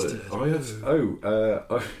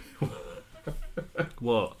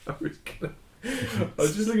 What? I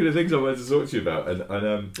was just looking at things I wanted to talk to you about,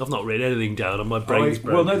 and I've not written anything down on my brain's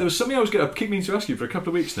broken. Well, no, there was something I was going to keep meaning to ask you for a couple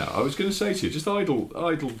of weeks now. I was going to say to you, just idle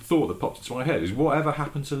thought that popped into my head is, whatever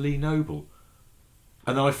happened to Lee Noble?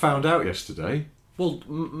 And then I found out yesterday. Well,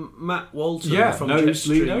 Matt Walton from knows Jetstream.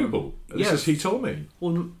 Lee Noble. He told me.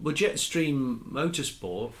 Well, Jetstream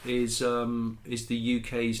Motorsport is the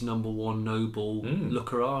UK's number one Noble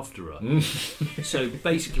looker afterer. So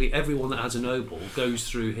basically, everyone that has a Noble goes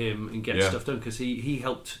through him and gets stuff done, because he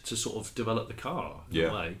helped to sort of develop the car in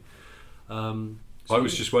a way. I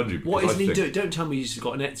was just wondering. What isn't he doing? Don't tell me he's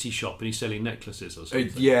got an Etsy shop and he's selling necklaces or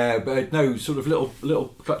something. But no, sort of little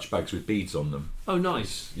clutch bags with beads on them. Oh,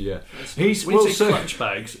 nice. Yeah. Clutch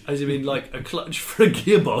bags, as in like a clutch for a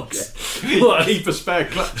gearbox. Yeah. Keep a spare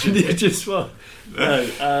clutch. Just what? No.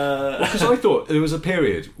 Because I thought there was a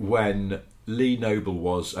period when Lee Noble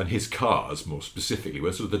was, and his cars more specifically,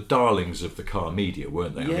 were sort of the darlings of the car media,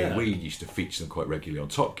 weren't they? Yeah. I mean, we used to feature them quite regularly on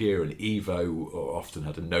Top Gear, and Evo often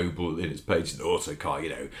had a Noble in its page, an auto car, you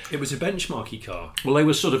know. It was a benchmarky car. Well, they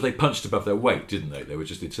were they punched above their weight, didn't they? They were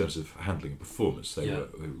just, in terms of handling and performance, they were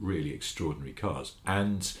really extraordinary cars.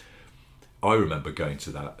 And I remember going to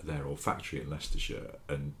their old factory in Leicestershire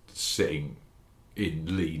and sitting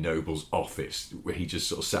in Lee Noble's office, where he just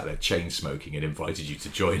sort of sat there chain smoking and invited you to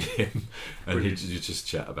join him, and he'd just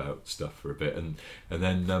chat about stuff for a bit, and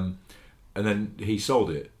then he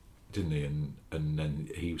sold it, didn't he? And then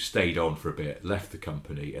he stayed on for a bit, left the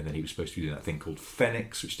company, and then he was supposed to be doing that thing called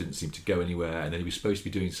Phoenix, which didn't seem to go anywhere, and then he was supposed to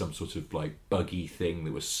be doing some sort of like buggy thing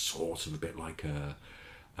that was sort of a bit like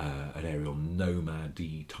an aerial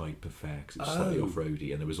nomad-y type affair, because it was slightly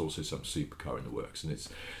off-roady, and there was also some supercar in the works, and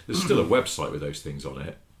there's still a website with those things on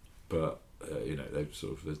it, but they've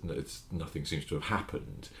sort of nothing seems to have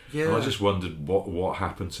happened. Yeah. And I just wondered what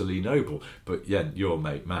happened to Lee Noble. But yeah, your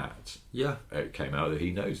mate Matt, it came out that he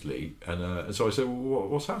knows Lee, and so I said, well,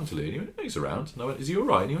 what's happened to Lee? And he went, he's around. And I went, is he all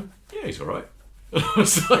right? And he went, yeah, he's all right.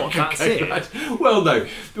 That's it? Well, no,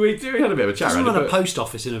 we had a bit of a chat. Doesn't run a post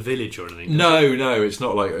office in a village or anything. No, it's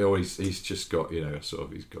not like he's just got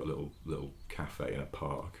he's got a little cafe in a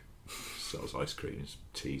park, sells ice creams,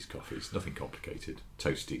 teas, coffees, nothing complicated,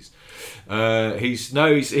 toasties. He's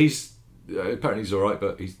apparently he's all right,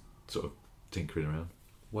 but he's sort of tinkering around.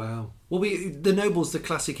 Wow. Well, the Noble's the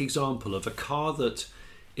classic example of a car that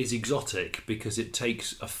is exotic because it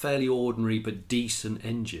takes a fairly ordinary but decent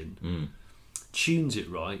engine. Tunes it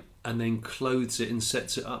right, and then clothes it and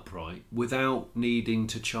sets it up right without needing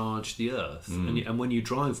to charge the earth. And when you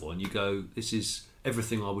drive one, you go, "This is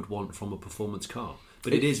everything I would want from a performance car."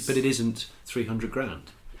 But it isn't 300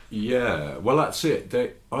 grand. Yeah, well, that's it.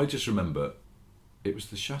 I just remember it was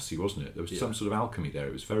the chassis, wasn't it? There was some sort of alchemy there.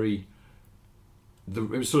 It was it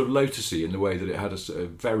was sort of Lotusy in the way that it had a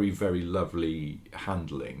very, very lovely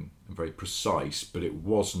handling and very precise, but it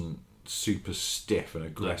wasn't super stiff and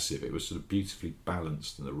aggressive. It was sort of beautifully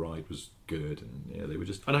balanced, and the ride was good, and they were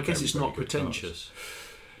just. And I guess very, it's very not good pretentious. cars.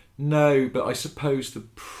 No, but I suppose the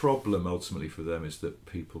problem ultimately for them is that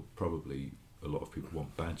a lot of people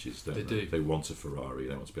want badges, don't they? They do. They want a Ferrari.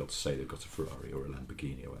 They want to be able to say they've got a Ferrari or a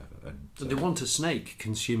Lamborghini or whatever. And They want a snake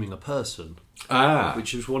consuming a person.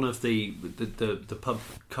 Which was one of the pub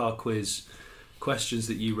car quiz questions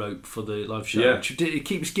that you wrote for the live show. Yeah. It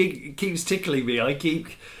keeps tickling me. I keep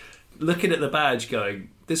looking at the badge going,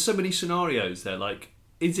 there's so many scenarios there. Like,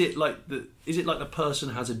 is it like the person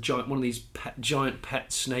has one of these giant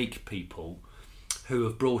pet snake people who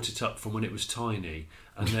have brought it up from when it was tiny,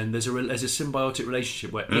 and then there's a symbiotic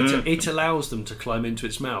relationship where it allows them to climb into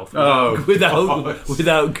its mouth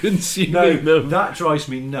without consuming them. That drives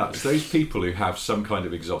me nuts. Those people who have some kind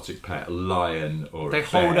of exotic pet, a lion or they a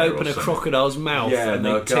bear hold open a something. crocodile's mouth and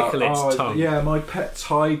they tickle its tongue. Yeah, my pet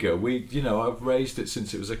tiger. I've raised it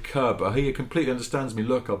since it was a cub. He completely understands me.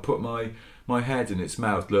 Look, I'll put my head in its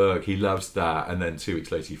mouth. Look, he loves that. And then 2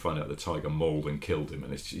 weeks later, you find out the tiger mauled and killed him,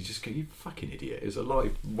 and you just go, "You fucking idiot! It's a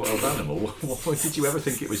live wild animal. Why did you ever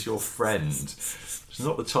think it was your friend? It's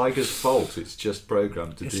not the tiger's fault. It's just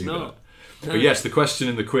programmed to do that." No. But yes, the question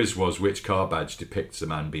in the quiz was which car badge depicts a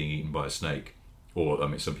man being eaten by a snake. Or, I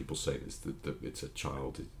mean, some people say it's a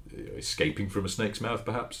child escaping from a snake's mouth,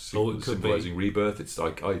 perhaps, symbolising rebirth. It's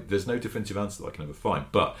like there's no definitive answer that I can ever find,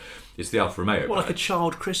 but it's the Alfa Romeo. Like a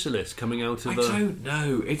child chrysalis coming out of I don't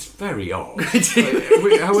know. It's very odd.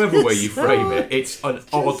 However way you frame it, it's an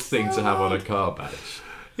odd thing to have on a car badge.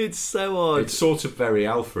 It's so odd. It's sort of very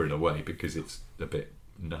Alfa in a way because it's a bit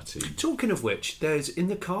nutty. Talking of which, there's in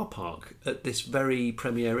the car park at this very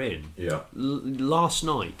Premier Inn. Yeah. Last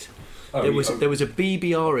night. There was a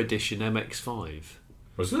BBR edition MX-5.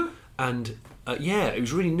 Was there? And it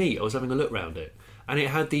was really neat. I was having a look around it, and it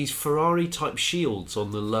had these Ferrari type shields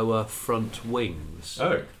on the lower front wings.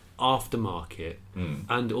 Oh. Aftermarket.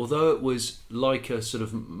 And although it was like a sort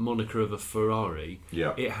of moniker of a Ferrari,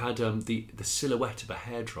 it had the silhouette of a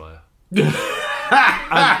hairdryer.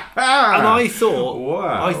 And I thought,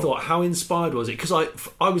 wow. How inspired was it? Because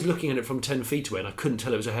I was looking at it from 10 feet away and I couldn't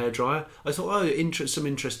tell it was a hairdryer. I thought, some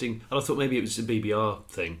interesting, and I thought maybe it was a BBR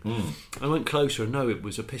thing. I went closer and no, it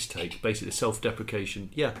was a piss take, basically self-deprecation.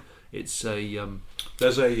 Yeah, it's a.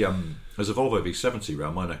 There's a Volvo V70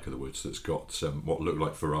 around my neck of the woods that's got what look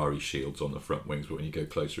like Ferrari shields on the front wings, but when you go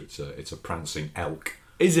closer, it's a prancing elk.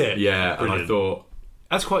 Is it? Yeah, brilliant. And I thought.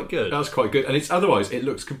 That's quite good. That's quite good, and otherwise it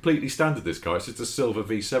looks completely standard. This car, it's just a silver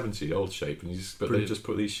V70 old shape, and they just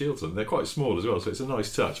put these shields on. They're quite small as well, so it's a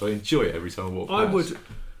nice touch. I enjoy it every time I walk past.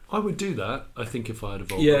 I would do that, I think, if I had a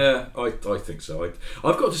Volvo. Yeah, I think so.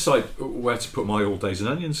 I've got to decide where to put my All Days and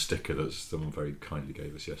Onions sticker that someone very kindly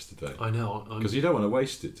gave us yesterday. I know. Because you don't want to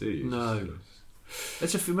waste it, do you? No.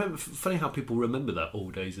 It's funny how people remember that All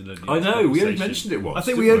Days and Onions. I know, we only mentioned it once. I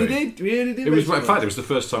think we only did. It was, in fact, it was the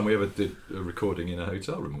first time we ever did a recording in a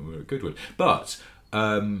hotel room when we were at Goodwood. But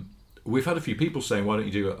we've had a few people saying, why don't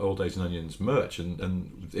you do All Days and Onions merch?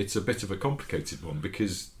 And it's a bit of a complicated one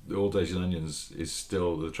because All Days and Onions is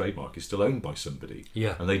still, the trademark is still owned by somebody.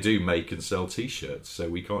 Yeah. And they do make and sell T-shirts, so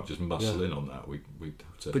we can't just muscle in on that. We'd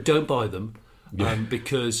have to... But don't buy them.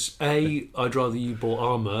 Because A, I'd rather you bought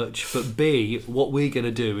our merch, but B, what we're going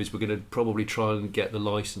to do is we're going to probably try and get the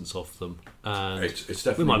licence off them, and it's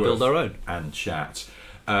definitely we might build our own and chat.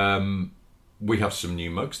 We have some new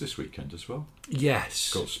mugs this weekend as well.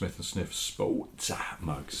 Yes, got Smith and Sniff Sport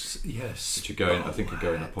mugs. Yes, which are going. I think are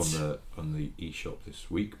going up on the eShop this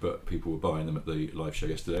week, but people were buying them at the live show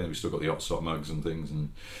yesterday, and we've still got the Otsot mugs and things.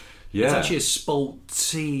 And yeah, it's actually a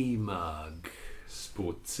sporty mug.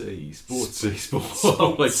 Sporty,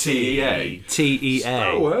 like TEA.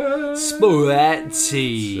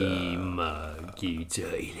 Sporty mug, you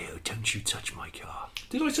dirty little, don't you touch my car.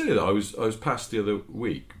 Did I tell you that I was passed the other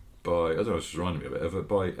week by, I don't know, it's just reminding me of it,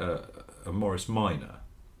 by a Morris Minor,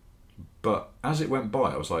 but as it went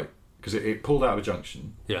by I was like, because it pulled out of a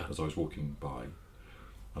junction as I was walking by,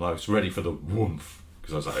 and I was ready for the woomph,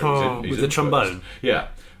 because I was like, with the trombone. Yeah.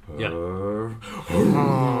 Yeah.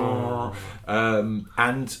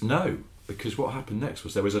 And no, because what happened next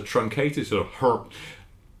was there was a truncated sort of herp,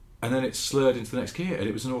 and then it slurred into the next gear, and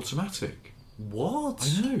it was an automatic. What?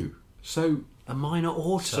 I know. So a minor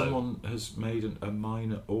auto. Someone has made a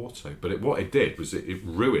minor auto, but what it did was it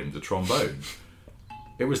ruined the trombone.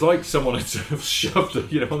 It was like someone had sort of shoved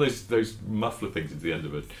one of those muffler things into the end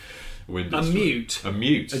of a window. A mute.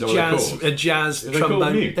 A jazz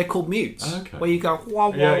trombone. They're called mutes. Okay. Where you go wah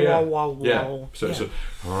wah wah wah. Yeah. So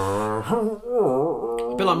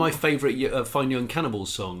a bit like my favourite Fine Young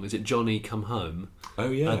Cannibals song. Is it Johnny Come Home?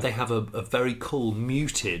 Oh yeah. They have a very cool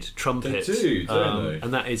muted trumpet. They do, don't they?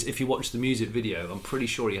 And that is, if you watch the music video, I'm pretty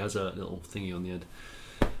sure he has a little thingy on the end.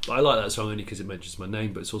 But I like that song only because it mentions my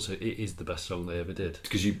name, but it is the best song they ever did.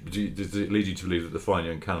 Because does it lead you to believe that the Fine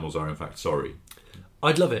Young Cannibals are in fact sorry?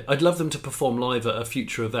 I'd love it. I'd love them to perform live at a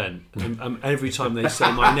future event. And every time they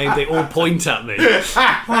say my name, they all point at me.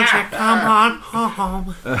 Won't you come on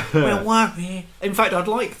home? We're worried. In fact, I'd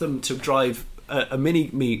like them to drive me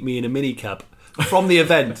in a minicab from the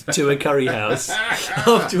event to a curry house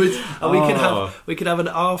afterwards, and we could have an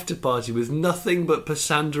after party with nothing but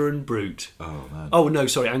Passander and Brute. Oh man! Oh no,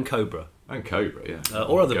 sorry, and Cobra. And Cobra, yeah.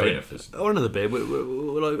 Or other beer. Or another beer.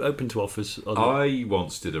 We're open to offers. I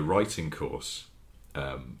once did a writing course,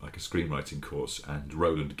 like a screenwriting course, and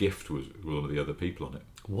Roland Gift was one of the other people on it.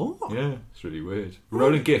 What? Yeah, it's really weird.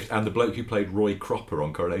 Roland Gift and the bloke who played Roy Cropper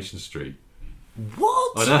on Coronation Street.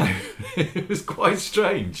 What? I know. It was quite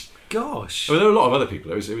strange. Gosh. I mean, there were a lot of other people.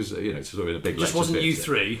 It was sort of in a big. It just wasn't you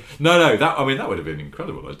three. No. That would have been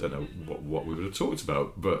incredible. I don't know what we would have talked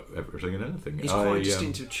about, but everything and anything. He's quite a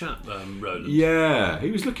distinctive chap, Roland. Yeah, he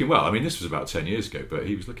was looking well. I mean, this was about 10 years ago, but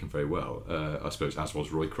he was looking very well. I suppose, as was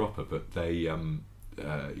Roy Cropper. But they,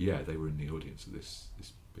 they were in the audience of this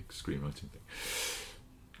big screenwriting thing.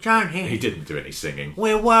 Johnny, he didn't do any singing.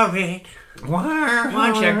 We're worried.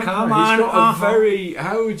 Won't you come on? He's got a very.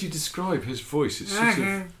 How would you describe his voice? It's sort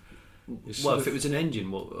of. If it was an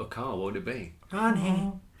engine, a car, what would it be?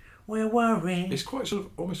 Johnny, we're worried. It's quite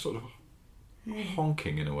almost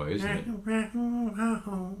honking in a way, isn't it?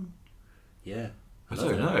 Yeah. I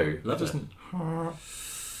don't know. That doesn't.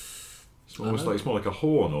 It's more like a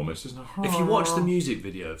horn almost, isn't it? If you watch the music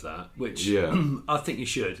video of that, which I think you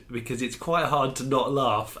should, because it's quite hard to not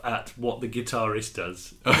laugh at what the guitarist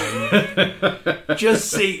does. Just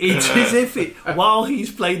see, it's as if while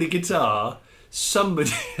he's playing the guitar,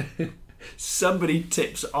 somebody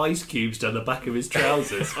tips ice cubes down the back of his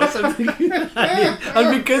trousers or something.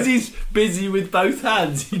 And because he's busy with both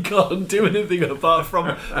hands, he can't do anything apart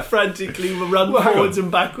from frantically run forwards and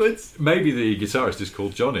backwards. Maybe the guitarist is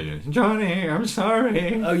called Johnny. Johnny, I'm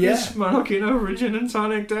sorry. Oh yeah, smoking a gin and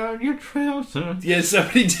tonic down your trousers. Yeah,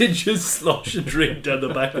 somebody did just slosh a drink down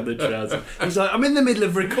the back of the trousers. He's like, I'm in the middle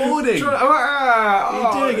of recording. What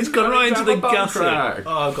are you doing? It's gone right into the gusset.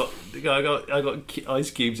 Oh, I got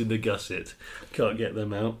ice cubes in the gusset. Can't get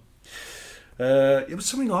them out. It was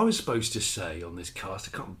something I was supposed to say on this cast.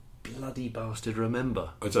 I can't bloody bastard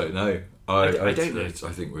remember. I don't know. I don't know. I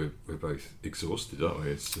think we're both exhausted, aren't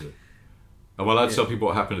we? I'm allowed to tell people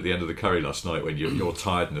what happened at the end of the curry last night when your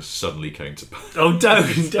tiredness suddenly came to pass. Oh,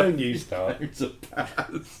 don't you start. to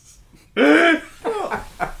pass.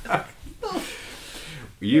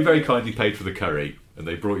 You very kindly paid for the curry, and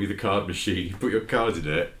they brought you the card machine. You put your card in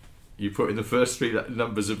it. You put in the first 3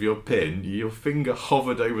 numbers of your PIN. Your finger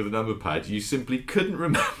hovered over the number pad. You simply couldn't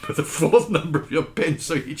remember the 4th number of your PIN,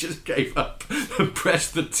 so you just gave up and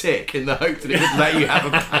pressed the tick in the hope that it would let you have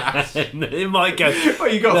a pass. It might go.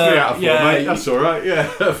 Well, you got 3 out of 4, mate. That's all right. Yeah,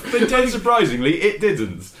 but unsurprisingly, it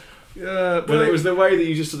didn't. But it was the way that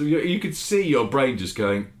you just sort of you could see your brain just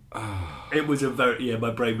going. Oh. It was a very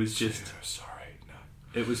my brain was just. Sorry.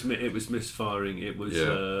 It was misfiring. It was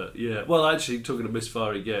Well, actually, talking of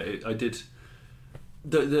misfiring, I did.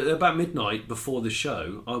 About midnight before the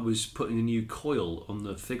show, I was putting a new coil on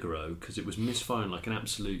the Figaro because it was misfiring like an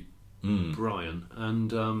absolute Brian,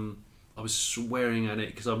 and I was swearing at it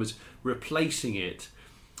because I was replacing it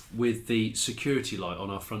with the security light on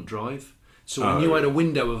our front drive. So I knew I had a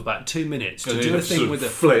window of about 2 minutes to do a thing with it.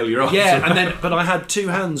 Flail your arms. Yeah, but I had 2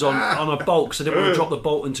 hands on a bolt because I didn't want to drop the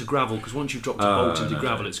bolt into gravel, because once you've dropped a bolt into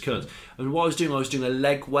gravel, it's current. And what I was doing a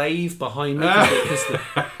leg wave behind me.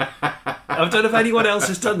 I don't know if anyone else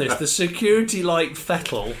has done this. The security light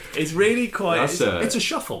fettle is really quite. It's a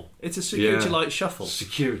shuffle. It's a security light shuffle.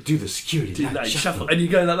 Do the security light shuffle. And you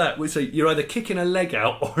go like that. So you're either kicking a leg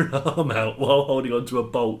out or an arm out while holding onto a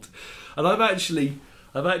bolt. And I've actually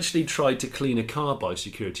tried to clean a car by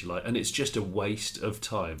security light, and it's just a waste of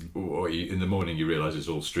time. Or in the morning you realise it's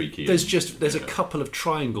all streaky. There's a couple of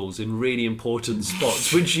triangles in really important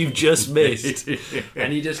spots which you've just missed,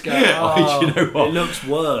 and you just go, you know what? It looks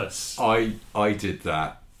worse. I did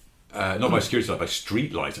that. Not by security light, by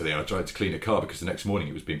street light. I think I tried to clean a car because the next morning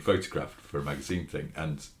it was being photographed for a magazine thing,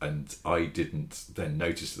 and I didn't then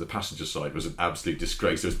notice that the passenger side was an absolute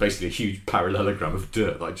disgrace. There was basically a huge parallelogram of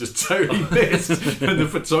dirt that I just totally missed. And the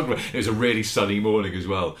photographer, it was a really sunny morning as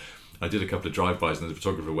well. I did a couple of drive-bys, and the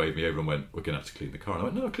photographer waved me over and went, "We're going to have to clean the car." And I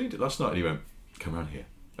went, "No, I cleaned it last night." And he went, "Come around here."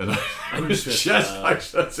 And I was just like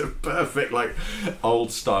such a perfect like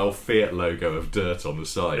old style Fiat logo of dirt on the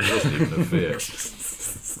side. It wasn't even a Fiat.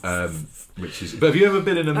 But have you ever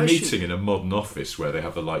been in a meeting in a modern office where they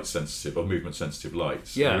have the light sensitive or movement sensitive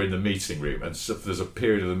lights? Yeah. You're in the meeting room, and so there's a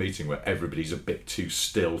period of the meeting where everybody's a bit too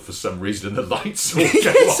still for some reason, and the lights all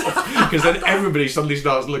go off because then everybody suddenly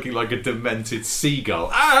starts looking like a demented seagull.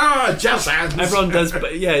 Jazz hands. Everyone does,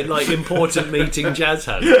 like important meeting jazz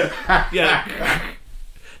hands. Yeah.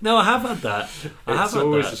 No, I have had that. It's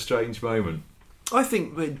always a strange moment. I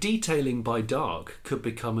think detailing by dark could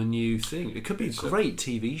become a new thing. It could be a great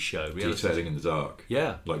TV show. Detailing in the dark.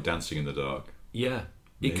 Yeah. Like dancing in the dark. Yeah.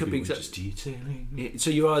 Maybe it could be just detailing. So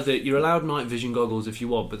you're allowed night vision goggles if you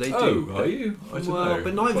want, but they do. Oh, are you? I don't know.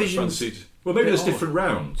 But night vision. Well, maybe there's different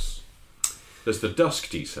rounds. There's the dusk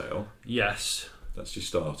detail. Yes. That's your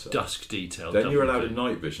starter. Dusk detail. Then you're allowed a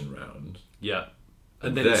night vision round. Yeah.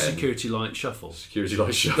 And then a security light shuffle. Security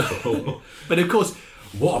light shuffle. But of course,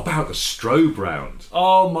 what about the strobe round?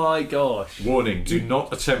 Oh my gosh! Warning: do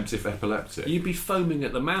not attempt if epileptic. You'd be foaming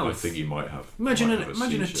at the mouth. I think you might have. Imagine a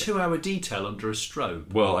 2-hour detail under a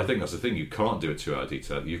strobe. Well, I think that's the thing. You can't do a 2-hour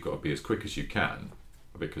detail. You've got to be as quick as you can,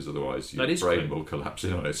 because otherwise your brain will collapse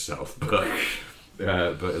in on itself. But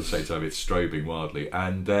at the same time, it's strobing wildly,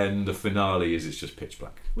 and then the finale is it's just pitch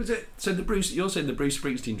black. Was it? So you're saying the Bruce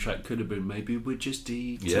Springsteen track could have been maybe we're just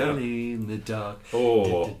detailing in the dark,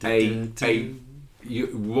 or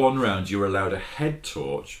one round you're allowed a head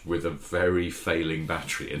torch with a very failing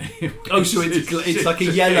battery in it. Oh, so it's like a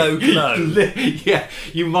yellow glow. Yeah,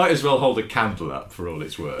 you might as well hold a candle up for all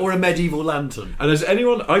it's worth, or a medieval lantern. And as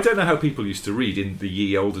anyone, I don't know how people used to read in the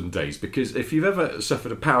ye olden days, because if you've ever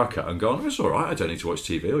suffered a power cut and gone, it's all right, I don't need to watch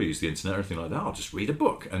TV or use the internet or anything like that, I'll just read a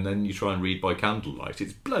book, and then you try and read by candlelight,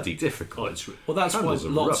 it's bloody difficult. That's Candles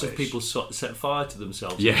why lots rubbish. of people set fire to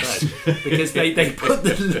themselves. Yes, in bed, because they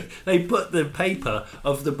put the paper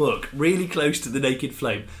of the book really close to the naked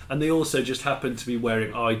flame, and they also just happen to be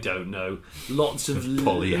wearing, I don't know, lots of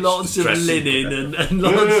linen and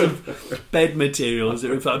lots of bed materials.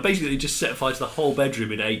 Basically just set fire to the whole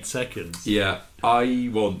bedroom in 8 seconds. Yeah, I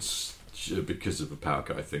once, because of a power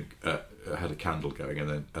cut, I think, had a candle going, and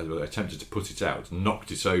then I attempted to put it out,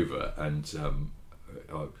 knocked it over, and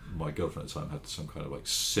my girlfriend at the time had some kind of like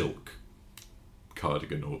silk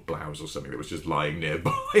cardigan or blouse or something that was just lying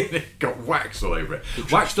nearby, and it got wax all over it.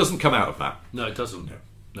 Wax doesn't come out of that. No, it doesn't.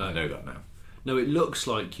 No. I know that now. No, it looks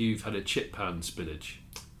like you've had a chip pan spillage,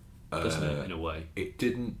 doesn't it, in a way? It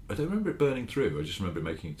didn't. I don't remember it burning through. I just remember it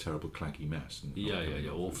making a terrible claggy mess.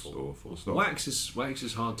 Awful. It's not, wax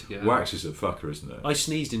is hard to get out. Wax is a fucker, isn't it? I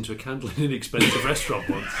sneezed into a candle in an inexpensive restaurant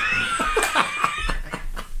once.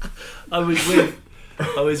 I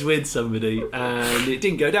was with somebody and it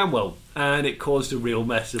didn't go down well, and it caused a real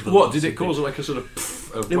mess of. What did it cause? Like a sort of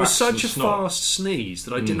It was wax such a and snot. fast sneeze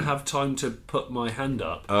that I didn't have time to put my hand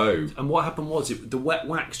up. Oh. And what happened was the wet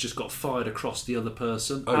wax just got fired across the other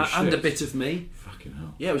person Oh, and a shit. bit of me. Fucking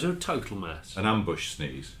hell. Yeah, it was a total mess. An ambush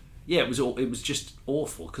sneeze. Yeah, it was just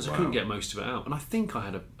awful because I Wow. couldn't get most of it out. And I think I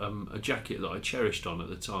had a jacket that I cherished on at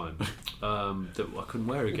the time that I couldn't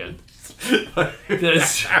wear again.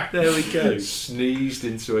 There we go. Sneezed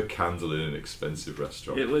into a candle in an expensive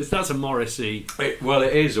restaurant. That's a Morrissey. Well,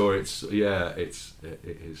 it is, or it's it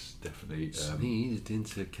is definitely. Sneezed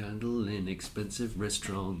into a candle in expensive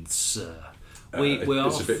restaurants.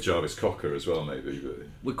 It's a bit Jarvis Cocker as well, maybe. But...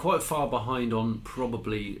 We're quite far behind on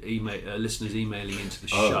probably listeners emailing into the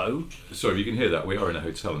Oh. show. Sorry, if you can hear that, we are in a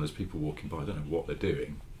hotel and there's people walking by. I don't know what they're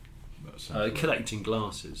doing. Collecting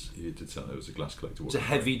glasses. You did tell there was a glass collector. It's a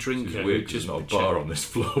heavy drinker. It's weird who because there's not a bar on this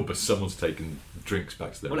floor, but someone's taken drinks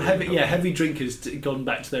back to their room. heavy drinkers gone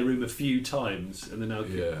back to their room a few times and they're now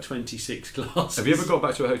 26 glasses. Have you ever got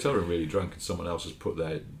back to a hotel room really drunk and someone else has put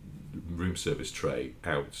their room service tray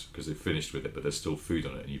out because they've finished with it, but there's still food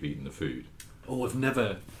on it and you've eaten the food? Oh, I've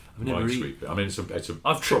never eaten. I mean, it's a.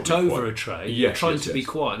 I've tripped probably over quite- a tray, Yes, trying yes, to be yes.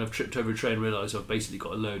 quiet, and I've tripped over a tray and realised I've basically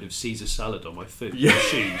got a load of Caesar salad on my foot, Yeah. my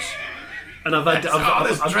shoes, and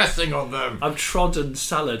I've dressing on them. I've trodden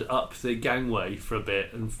salad up the gangway for a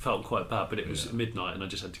bit and felt quite bad, but it was midnight and I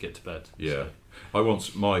just had to get to bed. Yeah, my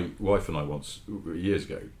wife and I years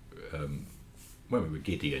ago, when we were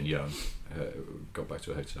giddy and young, got back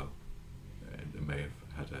to a hotel and may have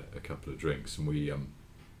had a couple of drinks, and we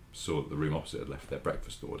saw that the room opposite had left their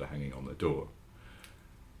breakfast order hanging on the door,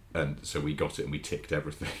 and so we got it and we ticked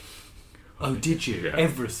everything. Oh, did you? Yeah.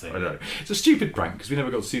 Everything? I know. It's a stupid prank because we never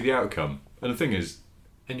got to see the outcome, and the thing is,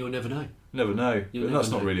 And you'll never know. never know. You'll And that's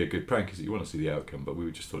never not know. really a good prank, is it? You want to see the outcome, but we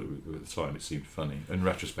just thought at the time it seemed funny. In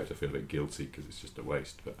retrospect, I feel a bit guilty because it's just a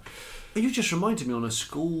waste. But You just reminded me on a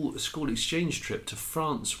school exchange trip to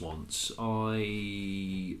France once.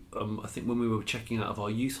 I think when we were checking out of our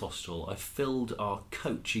youth hostel, I filled our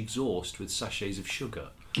coach exhaust with sachets of sugar.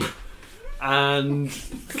 And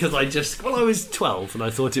because I was 12 and I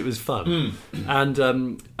thought it was fun, and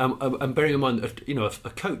bearing in mind, a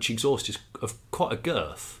coach exhaust is of quite a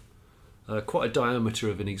girth, quite a diameter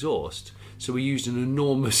of an exhaust. So we used an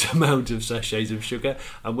enormous amount of sachets of sugar,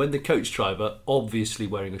 and when the coach driver, obviously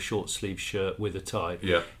wearing a short sleeve shirt with a tie,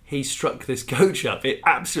 he struck this coach up, it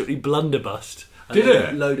absolutely blunderbust. Did it?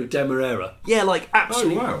 A load of Demerara. Yeah, like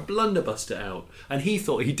absolutely wow. blunderbust it out. And he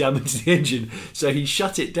thought he damaged the engine, so he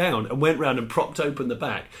shut it down and went round and propped open the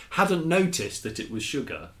back. Hadn't noticed that it was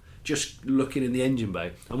sugar, just looking in the engine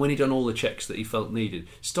bay. And when he'd done all the checks that he felt needed,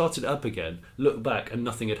 started it up again, looked back and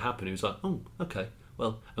nothing had happened. He was like, oh, okay.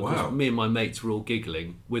 Well, of course, me and my mates were all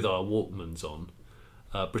giggling with our Walkmans on,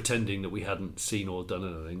 pretending that we hadn't seen or done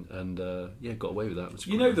anything, and got away with that. It was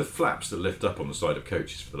you quite know the flaps that lift up on the side of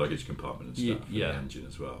coaches for the luggage compartment and stuff, and yeah. the engine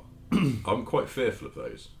as well. I'm quite fearful of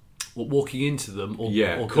those. What, walking into them, or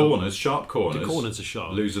corners, sharp corners. The corners are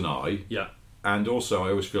sharp. Lose an eye. Yeah. And also, I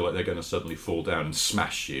always feel like they're going to suddenly fall down and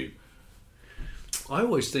smash you. I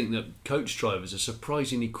always think that coach drivers are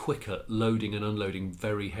surprisingly quick at loading and unloading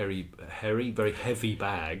very very heavy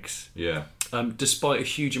bags. Yeah. Despite a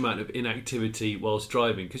huge amount of inactivity whilst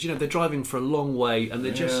driving, because they're driving for a long way and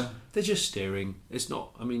they're just steering. It's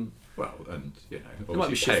not. I mean, well, and might be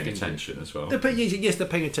obviously paying shifting. attention as well. they're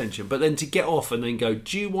paying attention. But then to get off and then go,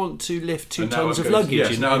 do you want to lift 2 And now tons I'm of going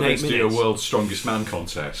luggage now I'm in going 8 to do a minutes? world's strongest man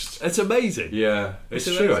contest. It's amazing. Yeah, it's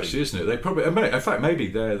It's true amazing. actually, isn't it? They probably, in fact, maybe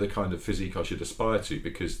they're the kind of physique I should aspire to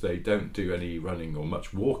because they don't do any running or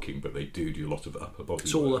much walking, but they do a lot of upper body.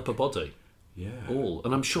 It's all work. upper body. Yeah. All,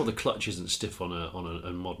 and I'm sure the clutch isn't stiff on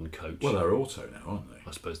a modern coach. Well, they're auto now, aren't they?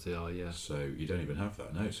 I suppose they are. Yeah. So you don't even have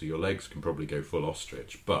that, no. So your legs can probably go full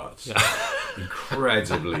ostrich, but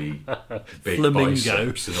incredibly big Flamingo.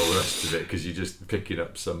 biceps and all the rest of it because you're just picking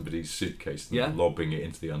up somebody's suitcase and lobbing it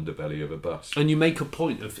into the underbelly of a bus. And you make a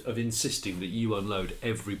point of insisting that you unload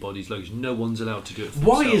everybody's luggage. No one's allowed to do it for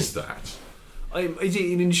Why themselves. is that? Is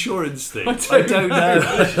it an insurance thing? I don't know.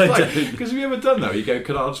 Because have you ever done that? You go,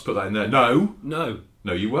 "Can I just put that in there?" No,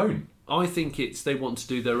 No. you won't. I think they want to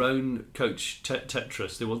do their own coach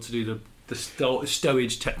Tetris. They want to do the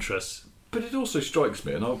stowage Tetris. But it also strikes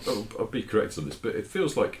me, and I'll be correct on this, but it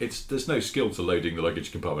feels like there's no skill to loading the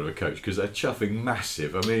luggage compartment of a coach because they're chuffing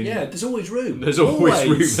massive. I mean, Yeah, there's always room. there's always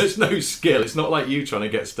room. There's no skill. It's not like you trying to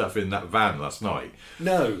get stuff in that van last night,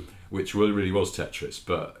 No. which really was Tetris.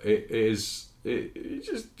 But it is.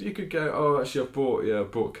 you could go. Oh, actually, I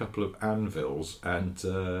bought a couple of anvils and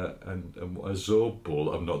a Zorb ball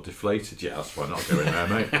that I've not deflated yet. That's why not go in there,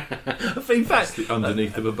 mate. In fact,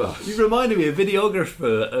 underneath of a bus. You reminded me, a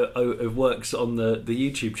videographer who works on the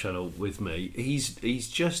YouTube channel with me. He's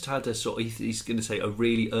just had a he's going to say a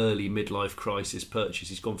really early midlife crisis purchase.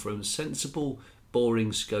 He's gone from a sensible,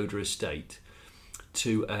 boring Skoda estate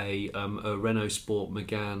to a Renault Sport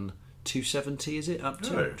Megane 270. Is it up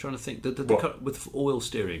to? Oh. I'm trying to think. The with oil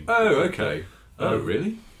steering. Oh, okay. Oh,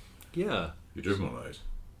 really? Yeah. You've driven one of those?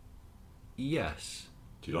 Yes.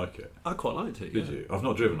 Do you like it? I quite liked it. Did you? I've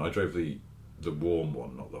not driven. I drove the warm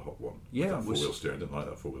one, not the hot one. Yeah, that four-wheel steering. I didn't like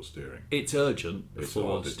that four-wheel steering. It's urgent. The It's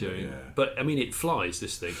four-wheel odd, isn't it? steering. Yeah. But I mean, it flies,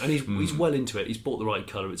 this thing, and he's well into it. He's bought the right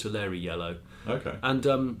colour. It's a Larry yellow. Okay.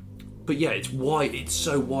 And but yeah, it's wide. It's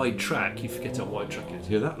so wide track. You forget how wide track it is.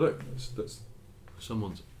 Hear that? Look, that's.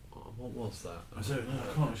 Someone's. What was that? I don't know.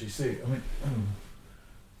 I can't actually see it. I mean,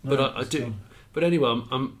 But I do. But anyway,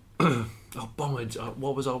 I'm oh, bombed.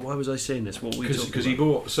 What was I? Why was I saying this? What were we talking because he about?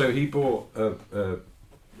 bought. So he bought.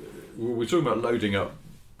 We're talking about loading up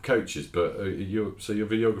coaches, but your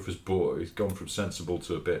videographer's bought. He's gone from sensible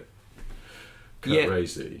to a bit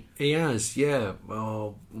crazy. He has. Yeah.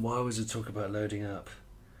 Oh, why was I talking about loading up?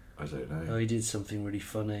 I don't know. Oh, he did something really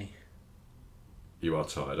funny. You are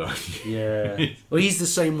tired, aren't you? Yeah. Well, he's the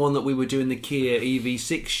same one that we were doing the Kia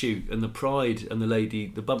EV6 shoot and the Pride and the lady,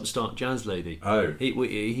 the Bump Start Jazz lady. Oh.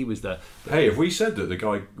 He was there. Hey, have we said that the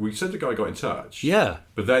guy got in touch? Yeah.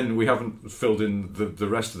 But then we haven't filled in the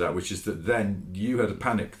rest of that, which is that then you had a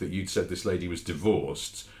panic that you'd said this lady was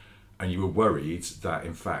divorced and you were worried that,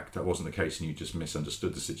 in fact, that wasn't the case and you just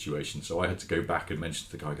misunderstood the situation. So I had to go back and mention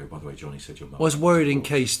to the guy, by the way, Johnny said your mum... I was worried in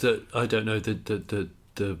case that, I don't know,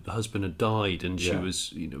 the husband had died and she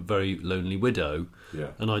was very lonely widow. Yeah.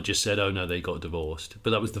 And I just said, oh no, they got divorced. But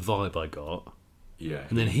that was the vibe I got. Yeah.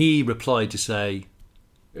 And then he replied to say...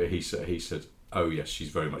 He said, oh yes, she's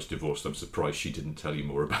very much divorced. I'm surprised she didn't tell you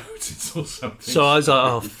more about it or something. So I was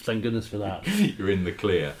like, oh, thank goodness for that. You're in the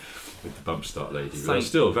clear with the bump start lady. But that's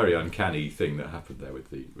still a very uncanny thing that happened there with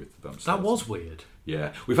the bump start. That was weird.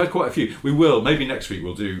 Yeah, we've had quite a few. We will, maybe next week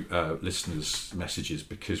we'll do listeners' messages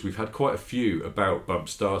because we've had quite a few about bump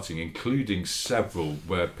starting, including several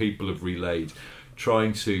where people have relayed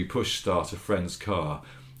trying to push start a friend's car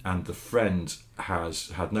and the friend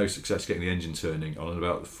has had no success getting the engine turning. On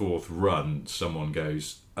about the fourth run, someone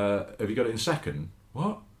goes, have you got it in second?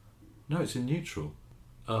 What? No, it's in neutral.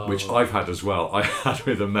 Oh. Which I've had as well. I had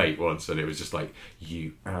with a mate once and it was just like,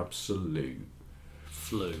 you absolute...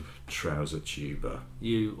 Flew. Trouser tuber.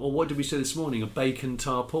 You, or what did we say this morning? A bacon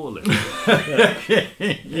tarpaulin.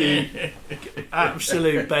 You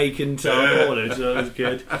absolute bacon tarpaulin. So that was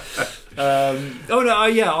good. I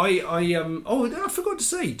forgot to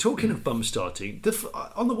say. Talking of bump starting,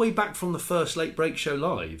 on the way back from the first Late Break Show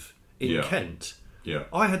live in Kent,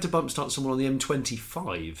 I had to bump start someone on the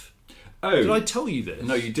M25. Oh, did I tell you this?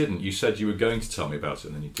 No, you didn't. You said you were going to tell me about it,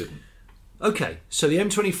 and then you didn't. Okay, so the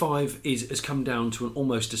M25 has come down to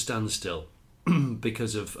almost a standstill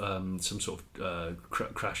because of some sort of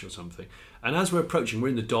crash or something. And as we're approaching, we're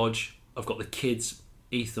in the Dodge. I've got the kids,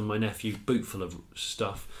 Ethan, my nephew, boot full of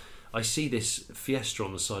stuff. I see this Fiesta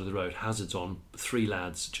on the side of the road, hazards on, 3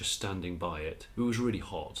 lads just standing by it. It was really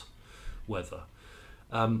hot weather.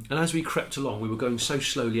 And as we crept along, we were going so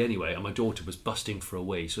slowly anyway, and my daughter was busting for a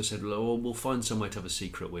wee. So I said, well, we'll find somewhere to have a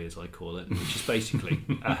secret wee, as I call it, which is basically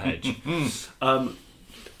a hedge.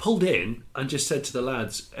 Pulled in and just said to the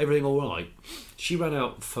lads, everything all right? She ran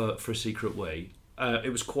out for a secret wee.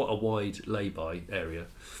 It was quite a wide lay-by area.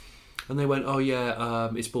 And they went, oh yeah,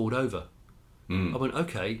 it's balled over. I went,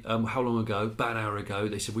 okay, how long ago? About an hour ago.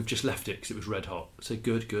 They said, we've just left it because it was red hot. I said,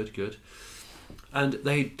 good. And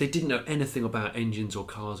they didn't know anything about engines or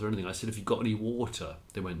cars or anything. I said, have you got any water?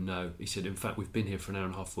 They went, no. He said, in fact, we've been here for an hour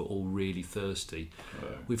and a half. We're all really thirsty.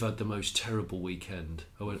 We've had the most terrible weekend.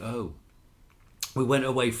 I went, oh. We went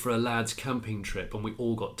away for a lads' camping trip and we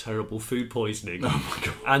all got terrible food poisoning. Oh, my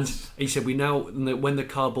God. And he said, when the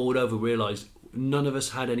car boiled over, realised none of us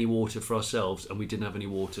had any water for ourselves and we didn't have any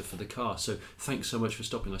water for the car. So thanks so much for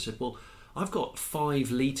stopping. I said, well, I've got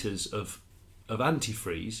 5 litres of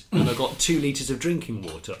antifreeze and I've got 2 litres of drinking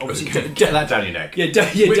water. Obviously, get that down your neck. Which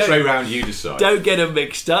way round you decide. Don't get them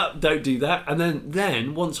mixed up. Don't do that. And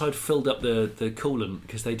then once I'd filled up the coolant,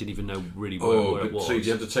 because they didn't even know really where it was. So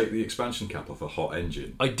you had to take the expansion cap off a hot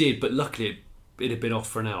engine? I did, but luckily it had been off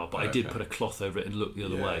for an hour. But I did put a cloth over it and look the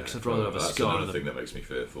other way because I'd rather have a scar. That's another thing that makes me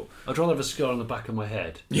fearful. I'd rather have a scar on the back of my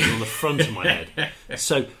head than on the front of my head.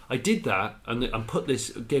 So I did that and put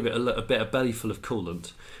this, gave it a bit of belly full of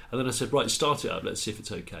coolant. And then I said, right, start it up, let's see if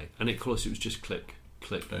it's okay. And of course it was just click,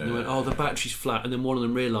 click. And they went, oh, the battery's flat. And then one of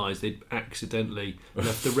them realised they'd accidentally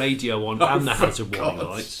left the radio on and the hazard warning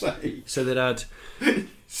lights. So they'd had...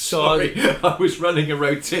 Sorry, I was running a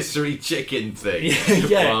rotisserie chicken thing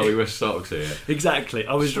while we were stocked here. Exactly.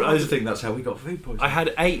 I think that's how we got food poisoning. I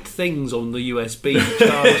had 8 things on the USB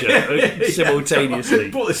charger simultaneously.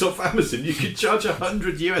 I bought this off Amazon. You could charge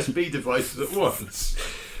 100 USB devices at once.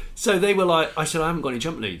 So they were like, I said, I haven't got any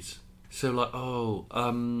jump leads. So like,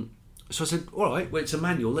 so I said, all right, well, it's a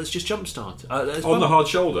manual, let's just jump start it. The hard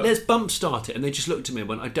shoulder? Let's bump start it. And they just looked at me and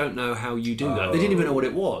went, I don't know how you do that. They didn't even know what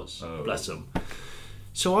it was. Bless them.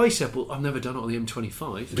 So I said, well, I've never done it on the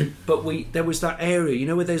M25, but there was that area, you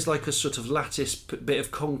know, where there's like a sort of lattice bit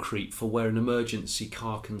of concrete for where an emergency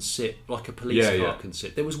car can sit, like a police car can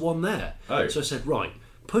sit. There was one there. So I said, right,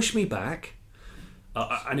 push me back.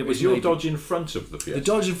 And it was your Dodge in front of the Fiesta? The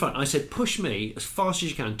Dodge in front. I said, push me as fast as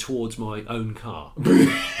you can towards my own car.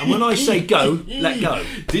 And when I say go, let go.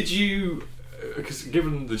 Did you... Because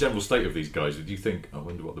given the general state of these guys, did you think, I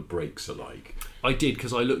wonder what the brakes are like? I did,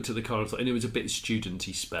 because I looked at the car and thought, and it was a bit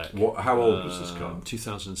studenty spec. How old was this car?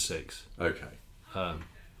 2006. Okay.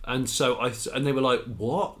 And so and they were like,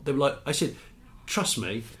 what? They were like, I said, trust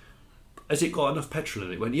me, has it got enough petrol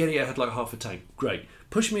in it? Went, yeah, it had like half a tank. Great.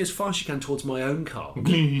 Push me as fast as you can towards my own car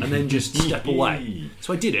and then just step away.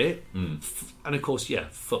 So I did it, and of course,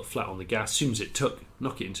 foot flat on the gas. As soon as it took,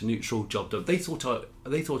 knock it into neutral, job done. They thought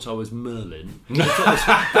I was Merlin. They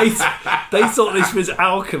thought this was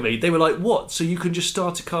alchemy. They were like, what? So you can just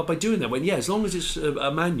start a car by doing that? I went, yeah, as long as it's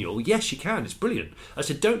a manual, yes, you can. It's brilliant. I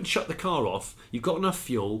said, don't shut the car off. You've got enough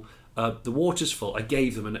fuel. The water's full. I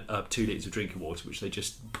gave them 2 litres of drinking water, which they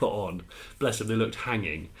just put on. Bless them, they looked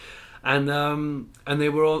hanging. And they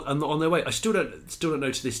were on their way. I still don't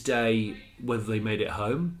know to this day whether they made it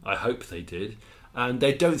home. I hope they did. And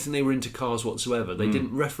they don't think they were into cars whatsoever. They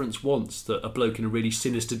didn't reference once that a bloke in a really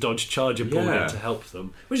sinister Dodge Charger pulled in to help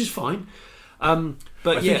them, which is fine.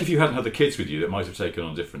 But I think if you hadn't had the kids with you, that might have taken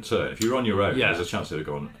on a different turn. If you were on your own, there's a chance they'd have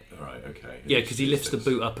gone, all right, okay. Yeah, because he lifts the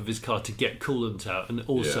boot up of his car to get coolant out, and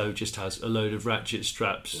also just has a load of ratchet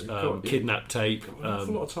straps, kidnap tape. There's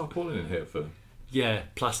a lot of tarpaulin in here for... Yeah,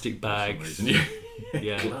 plastic bags.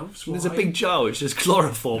 Yeah, gloves. There's a big jar which has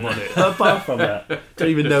chloroform on it. Apart from that, don't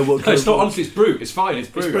even know what. No, it's not. Honestly, it's Brute. It's fine. It's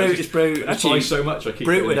Brute. It's Brute. Actually, so much. I keep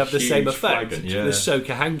Brute would have the same effect. Yeah. Just soak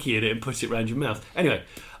a hanky in it and put it around your mouth. Anyway,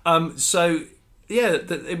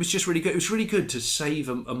 it was just really good. It was really good to save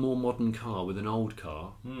a more modern car with an old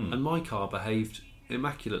car, and my car behaved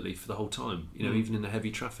immaculately for the whole time. You know, even in the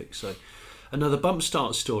heavy traffic. So, another bump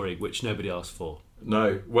start story which nobody asked for.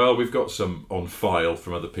 No. Well, we've got some on file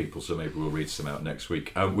from other people, so maybe we'll read some out next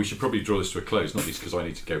week. We should probably draw this to a close, not least because I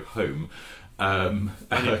need to go home.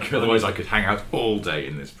 Otherwise, I could hang out all day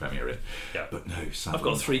in this Premier Inn. Yeah. But no, sadly, I've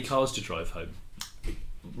got 3 cars to drive home.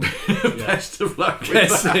 Best of luck with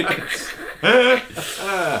that.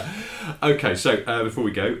 Okay, so before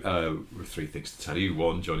we go, 3 things to tell you.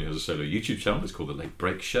 1, Johnny has a solo YouTube channel. It's called The Late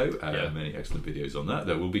Break Show. Many excellent videos on that.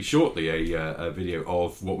 There will be shortly a video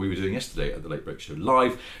of what we were doing yesterday at The Late Break Show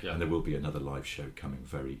live, and there will be another live show coming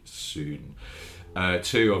very soon.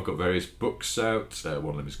 2, I've got various books out. One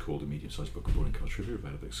of them is called A Medium-Sized Book of Boring Car Trivia,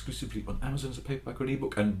 available exclusively on Amazon as a paperback or an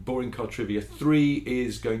ebook. And Boring Car Trivia 3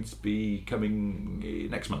 is going to be coming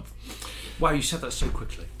next month. Wow, you said that so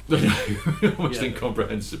quickly. Almost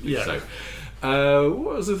incomprehensibly so.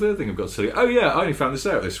 What was the third thing I've got to tell you? Oh yeah, I only found this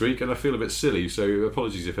out this week and I feel a bit silly, so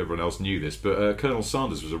apologies if everyone else knew this, but Colonel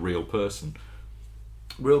Sanders was a real person.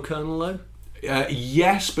 Real colonel though?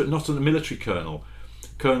 Yes, but not a military colonel.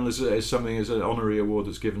 Colonel is something as an honorary award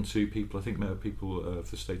that's given to people, I think, people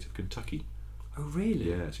of the state of Kentucky. Oh,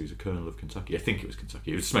 really? Yeah, so he was a colonel of Kentucky. I think it was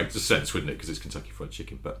Kentucky. It would make sense, wouldn't it? Because it's Kentucky Fried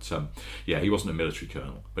Chicken. But he wasn't a military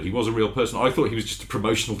colonel, but he was a real person. I thought he was just a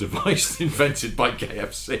promotional device invented by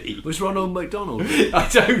KFC. Was Ronald McDonald? I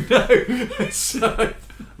don't know. So,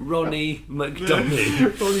 Ronnie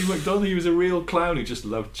McDonald. Ronnie McDonald. He was a real clown who just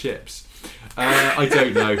loved chips. I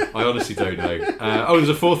don't know. I honestly don't know. There's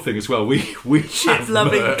a 4th thing as well. We chip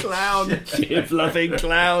loving clown. Chip loving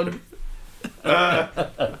clown.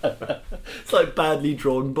 It's like Badly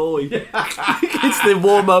Drawn Boy. It's the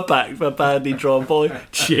warm-up act for Badly Drawn Boy.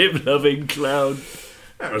 Chip loving clown.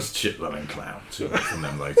 That was Chip loving clown. Too much from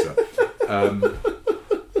them later.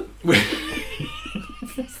 What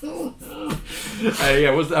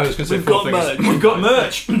was I was going to say? We've got merch. We've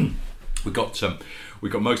got merch.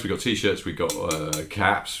 We've got mugs, we've got t-shirts, we've got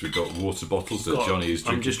caps, we've got water bottles that Johnny is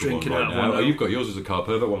drinking. I'm just drinking right out now. one. Oh, you've got yours as a car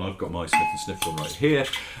pervert one. I've got my Smith & Sniff one right here.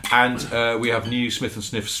 And we have new Smith &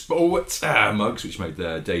 Sniff Sport mugs, which made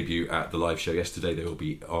their debut at the live show yesterday. They will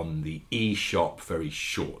be on the e-shop very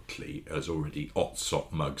shortly. There's already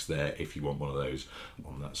Otsop mugs there if you want one of those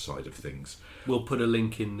on that side of things. We'll put a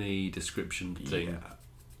link in the description thing.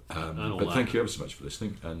 Yeah. And all But that. thank you ever so much for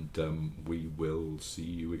listening, and we will see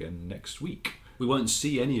you again next week. We won't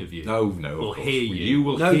see any of you. No, We'll of course. hear you. You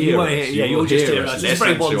will No, hear you won't us. hear- yeah, You you'll will just hear hear us. us. It's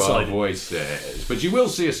very Listen to our one-sided. voices. But you will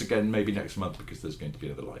see us again maybe next month because there's going to be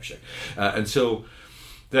another live show. Until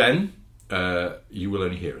then, you will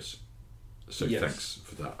only hear us. So Yes. thanks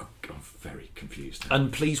for that. Oh, God, I'm very confused.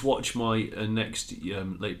 And please watch my next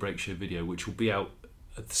Late Break Show video, which will be out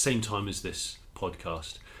at the same time as this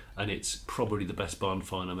podcast. And it's probably the best barn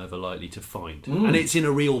find I'm ever likely to find. And it's in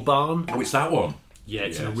a real barn. Oh, it's that one. Yeah,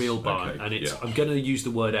 it's in a Yes, real barn. okay, And it's. yeah. I'm going to use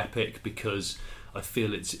the word epic because I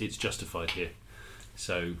feel it's justified here.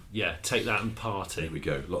 So, yeah, take that and party. There we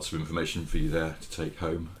go. Lots of information for you there to take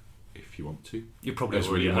home if you want to. You're probably As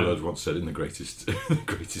already William at home. Willard once said in the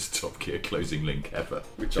greatest Top Gear closing link ever,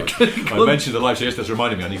 which I mentioned the live show yesterday. That's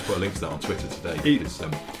reminded me I need to put a link to that on Twitter today because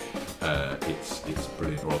it's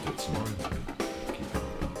brilliant. Or I'll do it tomorrow.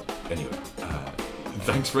 Anyway,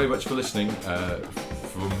 thanks very much for listening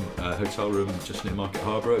from a hotel room just near Market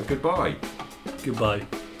Harborough. Goodbye. Goodbye.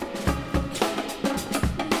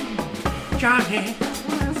 Johnny.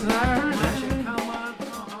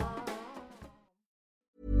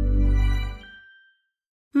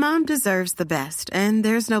 Mom deserves the best, and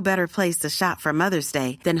there's no better place to shop for Mother's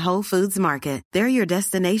Day than Whole Foods Market. They're your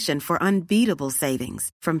destination for unbeatable savings,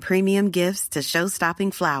 from premium gifts to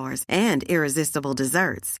show-stopping flowers and irresistible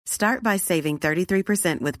desserts. Start by saving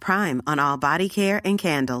 33% with Prime on all body care and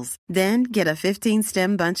candles. Then get a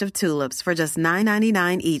 15-stem bunch of tulips for just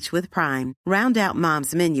 $9.99 each with Prime. Round out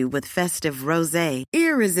Mom's menu with festive rosé,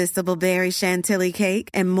 irresistible berry chantilly cake,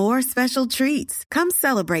 and more special treats. Come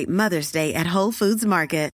celebrate Mother's Day at Whole Foods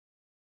Market.